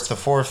official where it's the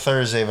 4th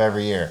Thursday of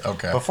every year.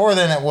 Okay. Before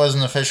then, it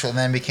wasn't official, and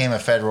then became a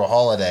federal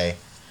holiday.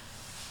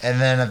 And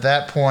then at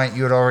that point,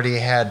 you had already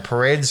had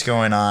parades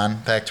going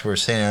on, back to what we were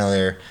saying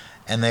earlier,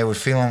 and they would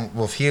feel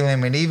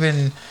him, and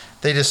even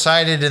they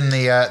decided in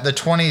the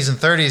 20s and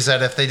 30s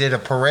that if they did a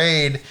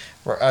parade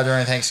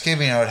during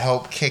Thanksgiving, it would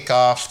help kick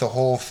off the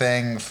whole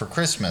thing for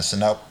Christmas.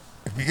 And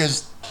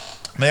because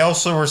they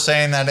also were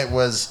saying that it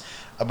was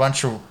a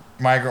bunch of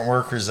migrant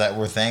workers that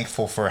were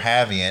thankful for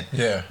having it.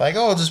 Yeah. Like,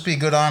 oh, it'll just be a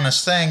good,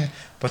 honest thing.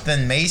 But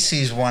then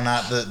Macy's went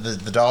out,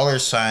 the dollar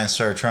sign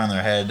started turning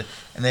their head,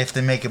 and they have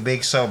to make a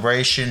big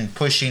celebration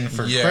pushing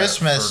for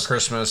Christmas. For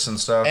Christmas and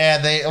stuff.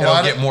 And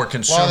It'll get more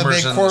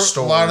consumers in the stores.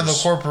 A lot of the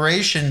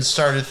corporations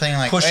started thinking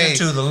like, push hey, it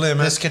to the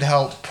limit. This could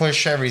help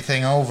push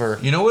everything over.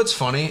 You know what's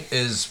funny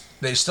is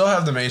they still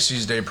have the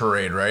Macy's Day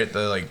Parade, right?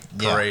 The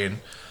parade. Yeah.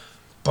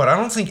 But I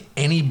don't think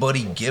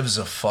anybody gives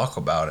a fuck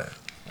about it.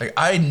 Like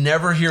I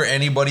never hear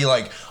anybody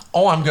like,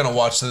 oh, I'm gonna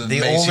watch the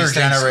Macy's older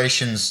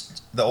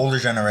generations. The older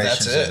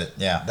generations did it.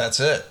 Yeah.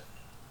 That's it.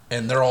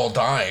 And they're all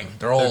dying.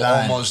 They're all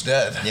almost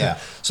dead. Yeah.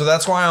 So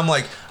that's why I'm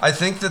like, I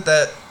think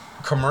that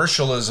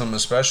commercialism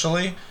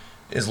especially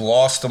is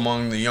lost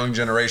among the young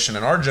generation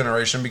and our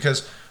generation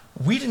because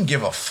we didn't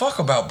give a fuck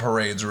about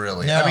parades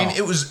really. No. I mean,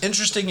 it was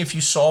interesting if you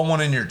saw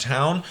one in your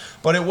town,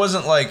 but it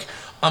wasn't like,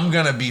 I'm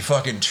going to be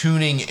fucking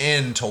tuning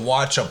in to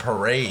watch a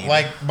parade.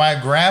 Like, my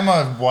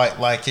grandma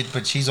liked it,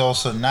 but she's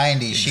also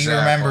 90. Exactly. She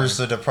remembers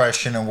the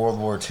Depression and World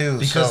War II.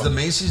 Because the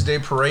Macy's Day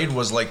Parade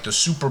was like the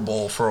Super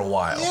Bowl for a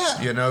while.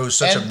 Yeah. You know, it was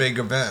such a big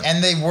event.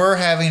 And they were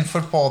having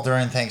football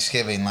during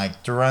Thanksgiving.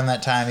 Like, during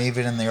that time,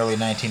 even in the early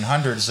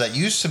 1900s, that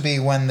used to be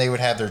when they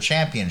would have their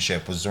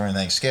championship, was during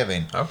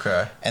Thanksgiving.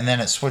 Okay. And then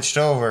it switched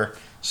over.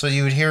 So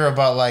you would hear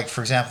about, like, for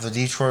example, the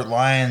Detroit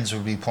Lions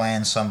would be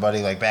playing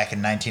somebody, like, back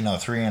in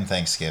 1903 on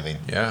Thanksgiving.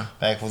 Yeah.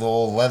 Back with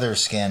old leather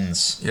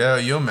skins. Yeah,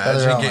 you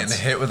imagine getting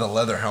hit with a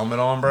leather helmet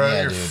on, bro?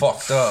 Yeah, You're dude.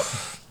 fucked up.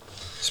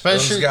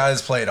 Especially, those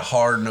guys played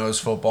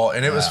hard-nosed football.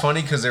 And it was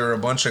funny because they were a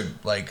bunch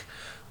of, like,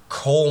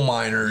 coal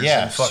miners.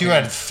 Yeah, and fucking, so you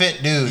had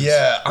fit dudes.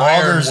 Yeah,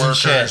 loggers iron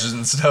workers and shit.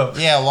 And stuff.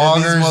 Yeah,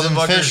 loggers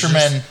and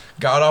fishermen.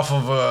 Got off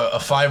of a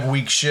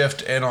 5-week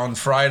shift, and on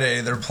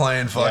Friday they're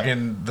playing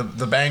fucking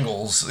the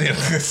Bengals.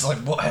 It's like,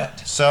 what?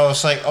 So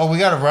it's like, oh, we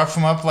got to rough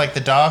them up like the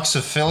docks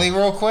of Philly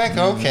real quick?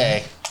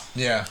 Okay.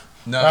 Yeah.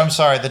 No. I'm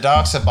sorry, the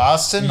docks of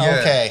Boston? Yeah.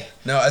 Okay.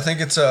 No, I think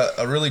it's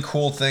a really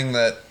cool thing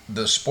that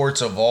the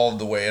sport's evolved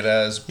the way it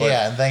has. But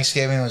yeah, and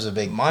Thanksgiving was a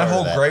big my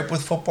whole gripe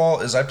with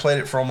football is I played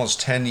it for almost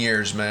 10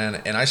 years,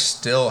 man, and I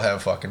still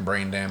have fucking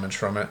brain damage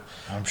from it.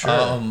 I'm sure.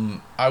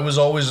 I was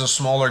always a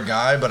smaller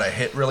guy, but I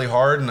hit really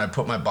hard, and I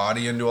put my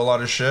body into a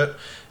lot of shit,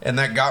 and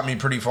that got me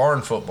pretty far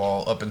in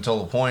football up until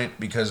the point,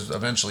 because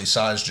eventually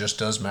size just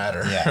does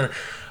matter. Yeah.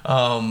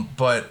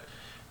 But...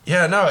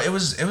 yeah, no, it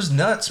was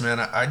nuts, man.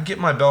 I'd get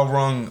my bell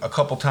rung a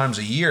couple times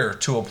a year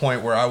to a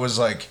point where I was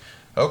like,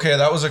 okay,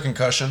 that was a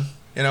concussion.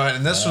 You know,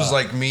 and this was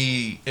like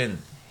me in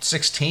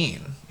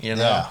 16, you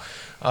know.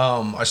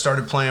 I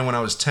started playing when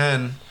I was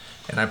 10,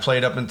 and I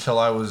played up until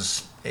I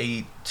was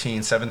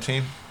 18,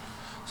 17,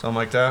 something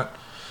like that.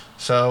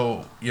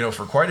 So,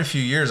 for quite a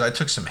few years, I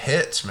took some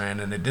hits, man,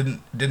 and it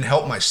didn't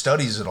help my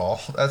studies at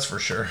all. That's for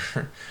sure.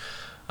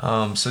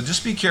 So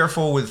just be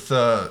careful with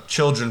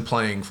children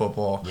playing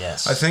football.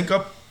 Yes. I think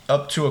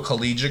up to a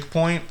collegiate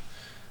point,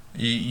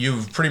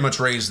 you've pretty much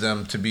raised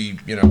them to be,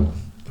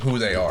 who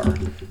they are.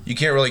 You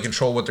can't really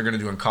control what they're going to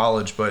do in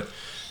college, but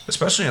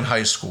especially in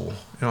high school.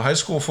 High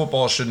school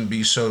football shouldn't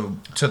be so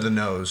to the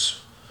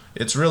nose.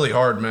 It's really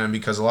hard, man,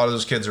 because a lot of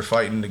those kids are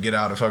fighting to get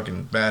out of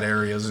fucking bad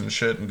areas and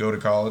shit and go to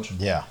college.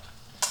 Yeah.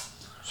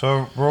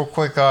 So real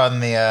quick on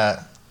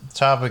the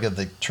topic of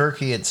the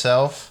turkey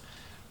itself.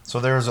 So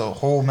there's a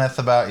whole myth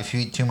about if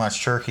you eat too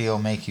much turkey, it'll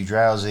make you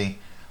drowsy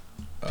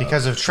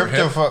because of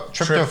tryptophan.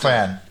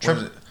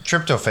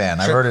 Tryptophan.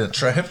 I've heard it.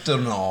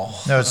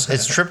 Tryptonol. No, it's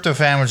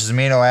tryptophan, which is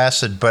amino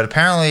acid, but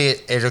apparently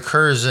it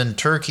occurs in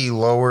turkey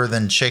lower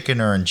than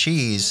chicken or in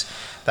cheese.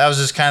 That was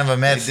just kind of a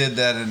myth. They did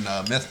that in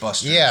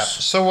Mythbusters. Yeah.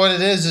 So what it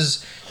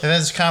is and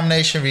it's a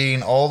combination of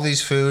eating all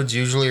these foods.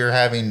 Usually you're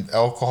having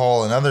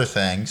alcohol and other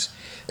things.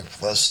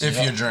 Plus,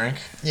 if you drink.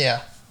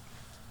 Yeah.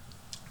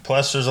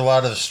 Plus, there's a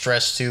lot of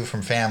stress, too,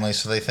 from family,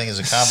 so they think it's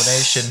a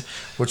combination,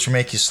 which will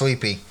make you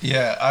sleepy.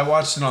 Yeah, I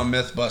watched it on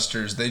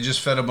Mythbusters. They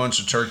just fed a bunch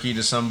of turkey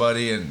to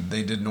somebody, and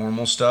they did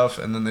normal stuff,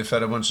 and then they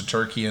fed a bunch of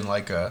turkey in,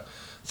 like, a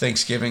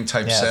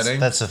Thanksgiving-type setting.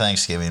 That's a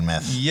Thanksgiving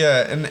myth.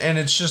 Yeah, and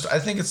it's just, I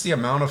think it's the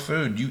amount of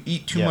food. You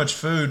eat too much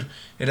food,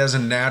 it has a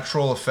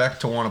natural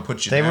effect to want to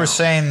put you down. They were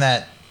saying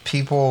that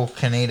people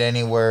can eat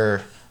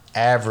anywhere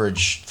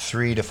average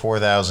 3,000 to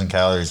 4,000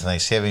 calories on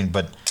Thanksgiving,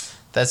 but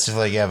that's if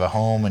like you have a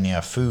home and you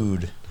have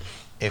food.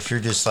 If you're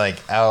just like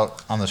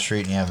out on the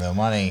street and you have no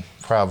money,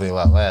 probably a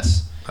lot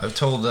less. I've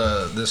told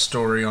this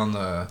story on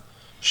the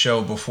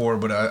show before,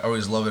 but I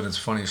always love it. It's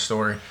a funny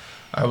story.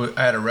 I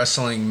had a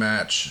wrestling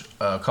match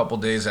a couple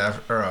days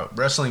after, or a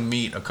wrestling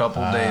meet a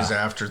couple days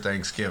after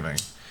Thanksgiving.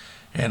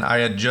 And I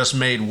had just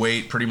made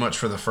weight pretty much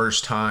for the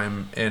first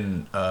time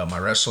in my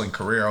wrestling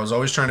career. I was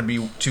always trying to be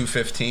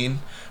 215,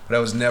 but I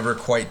was never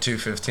quite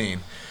 215.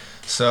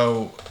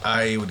 So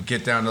I would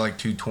get down to like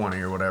 220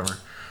 or whatever.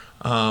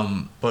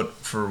 But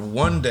for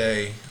one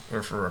day,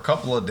 or for a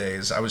couple of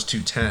days, I was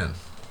 210.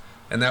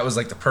 And that was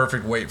like the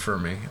perfect weight for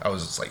me. I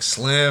was like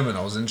slim and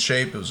I was in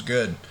shape. It was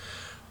good.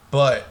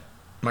 But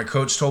my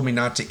coach told me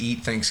not to eat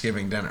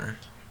Thanksgiving dinner.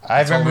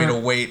 He told me to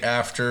wait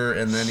after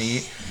and then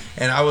eat.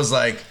 And I was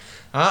like,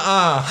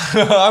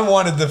 I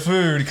wanted the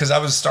food because I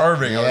was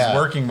starving. I was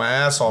working my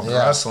ass off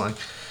wrestling.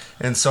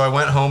 And so I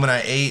went home and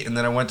I ate, and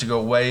then I went to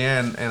go weigh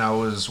in, and I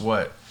was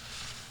It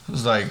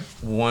was like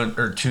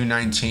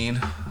 219.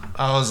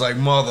 I was like,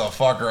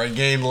 motherfucker, I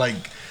gained like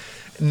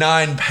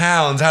 9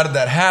 pounds. How did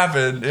that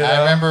happen? I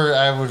remember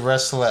I would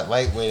wrestle at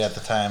lightweight at the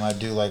time. I'd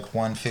do like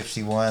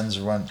 151s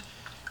or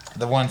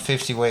the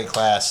 150 weight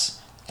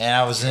class. And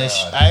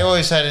I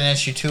always had an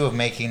issue, too, of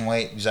making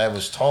weight because I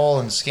was tall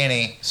and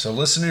skinny. So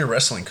listen to your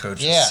wrestling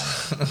coaches.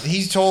 Yeah.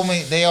 He told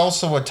me, they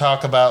also would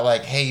talk about,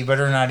 like, hey, you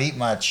better not eat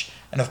much.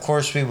 And, of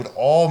course, we would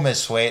all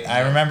miss weight.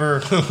 I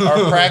remember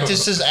our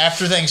practices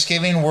after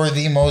Thanksgiving were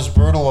the most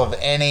brutal of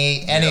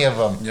any of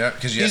them. Yeah,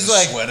 because you had to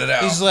sweat it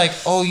out. He's like,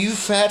 oh, you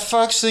fat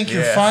fucks think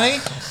you're funny?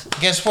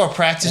 Guess what?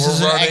 Practice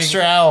is an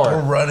extra hour.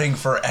 We're running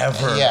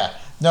forever. Yeah.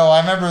 No,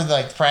 I remember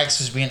like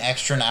practices being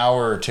extra an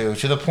hour or two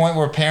to the point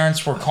where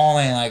parents were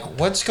calling like,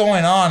 "What's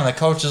going on?" And the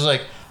coach is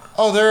like,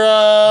 "Oh,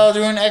 they're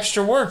doing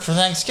extra work for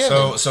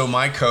Thanksgiving." So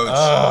my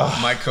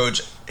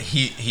coach,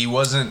 he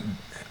wasn't.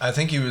 I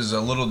think he was a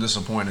little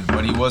disappointed,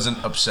 but he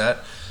wasn't upset.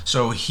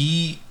 So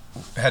he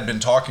had been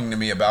talking to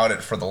me about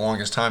it for the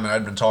longest time, and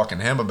I'd been talking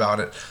to him about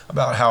it,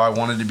 about how I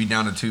wanted to be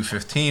down to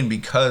 215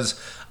 because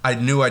I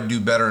knew I'd do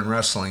better in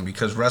wrestling,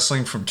 because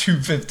wrestling from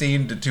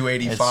 215 to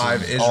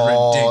 285 is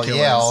ridiculous.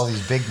 Yeah, all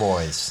these big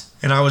boys.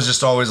 And I was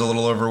just always a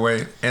little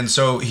overweight. And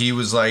so he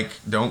was like,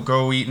 don't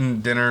go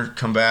eating dinner,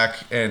 come back,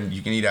 and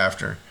you can eat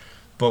after.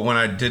 But when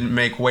I didn't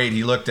make weight,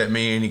 he looked at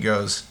me and he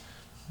goes,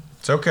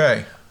 it's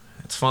okay.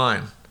 It's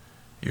fine.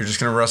 You're just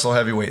going to wrestle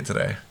heavyweight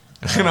today.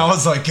 And I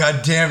was like,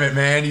 God damn it,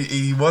 man.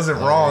 He wasn't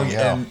wrong.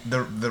 And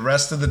the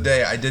rest of the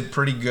day, I did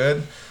pretty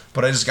good.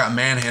 But I just got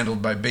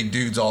manhandled by big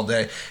dudes all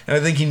day. And I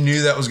think he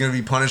knew that was going to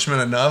be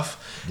punishment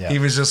enough. Yeah. He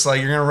was just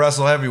like, you're going to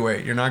wrestle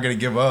heavyweight. You're not going to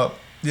give up.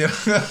 Yeah.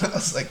 I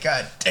was like,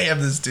 God damn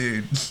this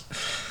dude.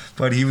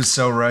 But he was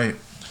so right.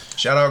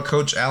 Shout out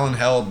Coach Alan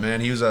Held, man.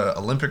 He was an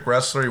Olympic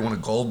wrestler. He won a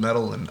gold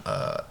medal in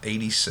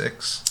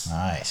 86.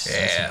 Nice.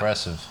 Yeah. That's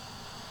impressive.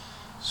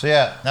 So,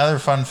 yeah, another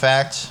fun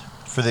fact.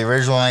 For the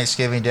original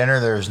Thanksgiving dinner,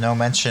 there was no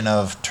mention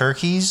of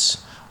turkeys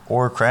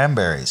or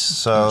cranberries.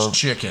 So it was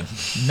chicken.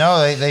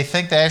 No, they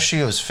think that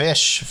actually it was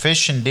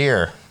fish and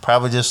deer.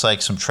 Probably just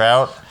like some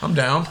trout. I'm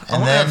down.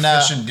 And then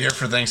have fish and deer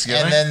for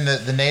Thanksgiving. And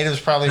then the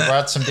natives probably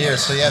brought some deer.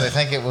 So yeah, they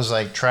think it was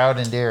like trout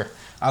and deer.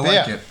 I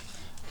like it.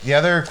 The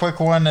other quick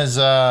one is,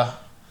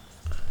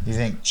 you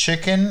think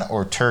chicken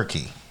or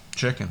turkey?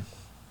 Chicken.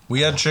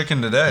 We had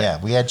chicken today.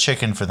 Yeah, we had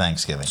chicken for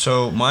Thanksgiving.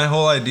 So my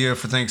whole idea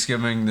for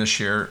Thanksgiving this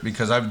year,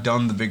 because I've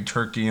done the big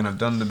turkey and I've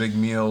done the big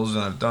meals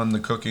and I've done the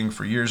cooking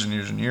for years and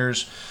years and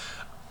years,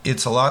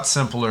 it's a lot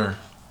simpler.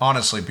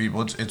 Honestly,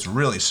 people, it's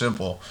really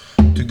simple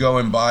to go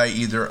and buy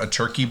either a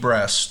turkey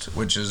breast,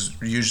 which is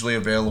usually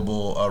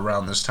available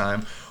around this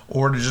time,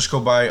 or to just go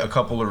buy a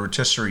couple of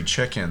rotisserie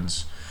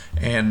chickens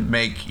and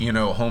make,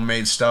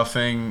 homemade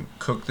stuffing,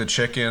 cook the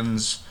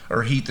chickens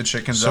or heat the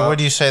chickens up. So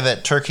would you say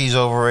that turkey's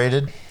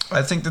overrated?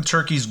 I think the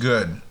turkey's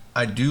good.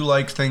 I do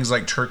like things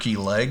like turkey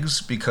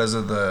legs because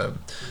of the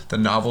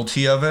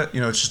novelty of it.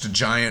 It's just a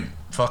giant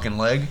fucking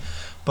leg.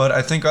 But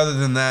I think other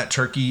than that,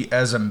 turkey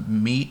as a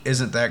meat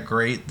isn't that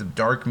great. The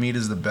dark meat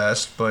is the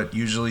best, but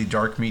usually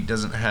dark meat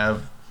doesn't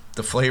have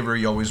the flavor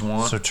you always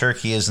want. So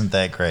turkey isn't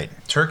that great.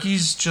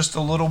 Turkey's just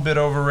a little bit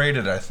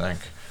overrated, I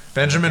think.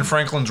 Benjamin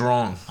Franklin's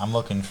wrong. I'm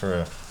looking for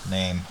a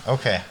name.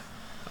 Okay.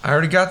 I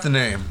already got the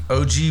name.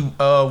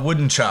 OG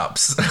Wooden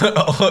Chops.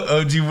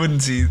 OG Wooden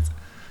Teeth.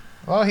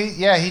 Well, he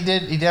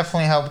did. He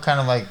definitely helped kind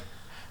of like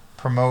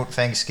promote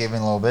Thanksgiving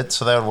a little bit,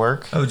 so that would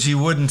work. OG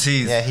Wooden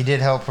Teeth. Yeah, he did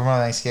help promote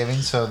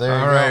Thanksgiving, so there you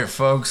go. All right,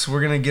 folks,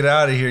 we're going to get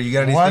out of here. You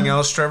got anything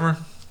else, Trevor?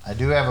 I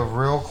do have a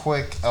real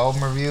quick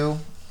album review,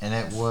 and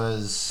it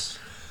was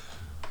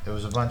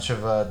a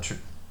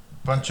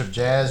bunch of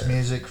jazz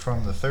music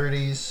from the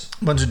 30s.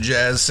 Bunch of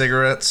jazz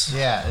cigarettes.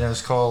 Yeah, and it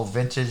was called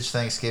Vintage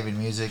Thanksgiving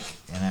Music,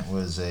 and it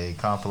was a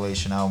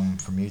compilation album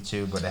from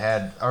YouTube, but it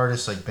had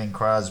artists like Bing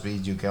Crosby,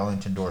 Duke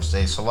Ellington, Doris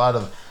Day, so a lot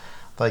of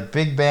like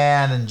big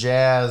band and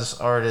jazz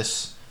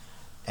artists.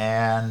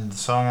 And the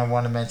song I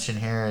want to mention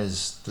here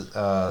is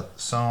the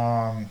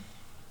song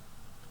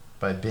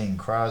by Bing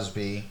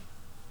Crosby,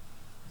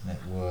 and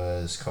it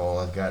was called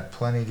 "I've Got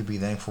Plenty to Be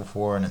Thankful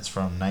For," and it's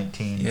from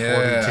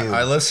 1942. Yeah,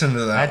 I listened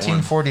to that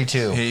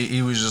 1942. one.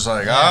 He was just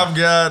like, I've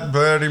got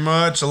pretty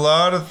much a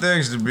lot of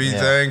things to be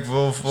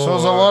thankful for. So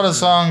there's a lot of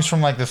songs from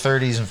like the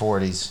 30s and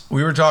 40s.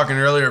 We were talking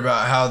earlier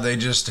about how they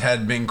just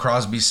had Bing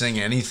Crosby sing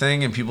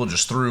anything, and people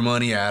just threw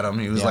money at him.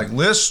 He was like,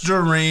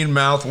 Listerine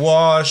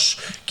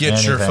mouthwash,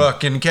 get your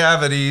fucking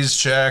cavities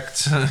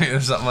checked, or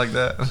something like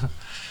that.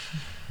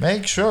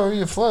 Make sure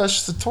you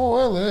flush the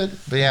toilet.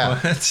 But yeah.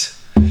 What?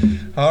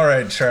 All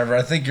right, Trevor.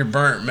 I think you're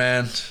burnt,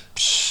 man.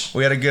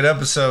 We had a good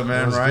episode,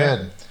 man, right?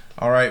 Good.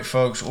 All right,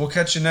 folks. We'll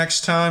catch you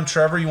next time.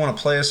 Trevor, you want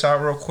to play us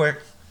out real quick?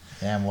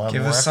 Yeah, and we'll have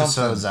Give more us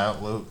episodes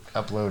something.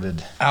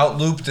 uploaded.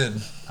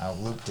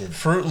 Outlooped.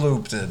 Fruit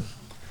Looped.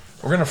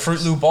 We're going to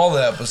Fruit Loop all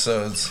the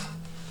episodes.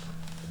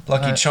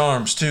 Lucky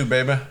Charms, too,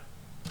 baby.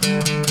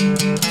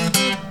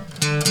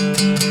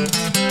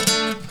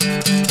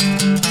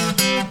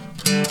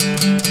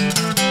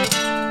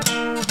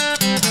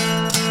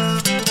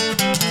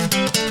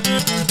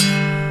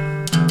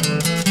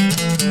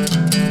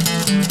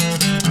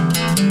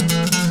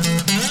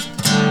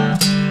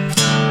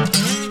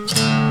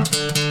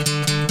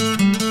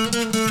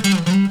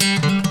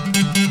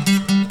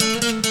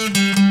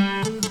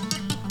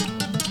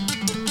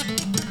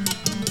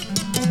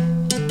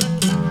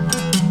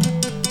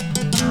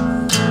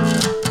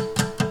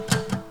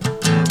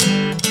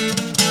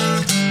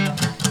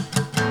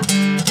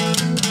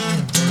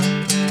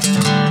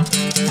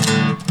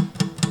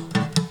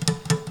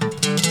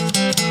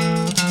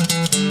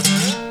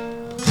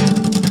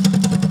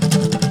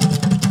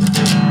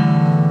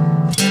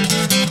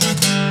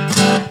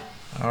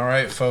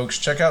 Folks,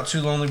 check out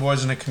Two Lonely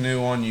Boys in a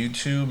Canoe on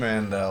YouTube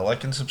and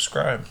like and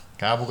subscribe.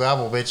 Gobble,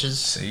 gobble, bitches.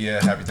 See ya.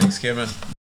 Happy Thanksgiving.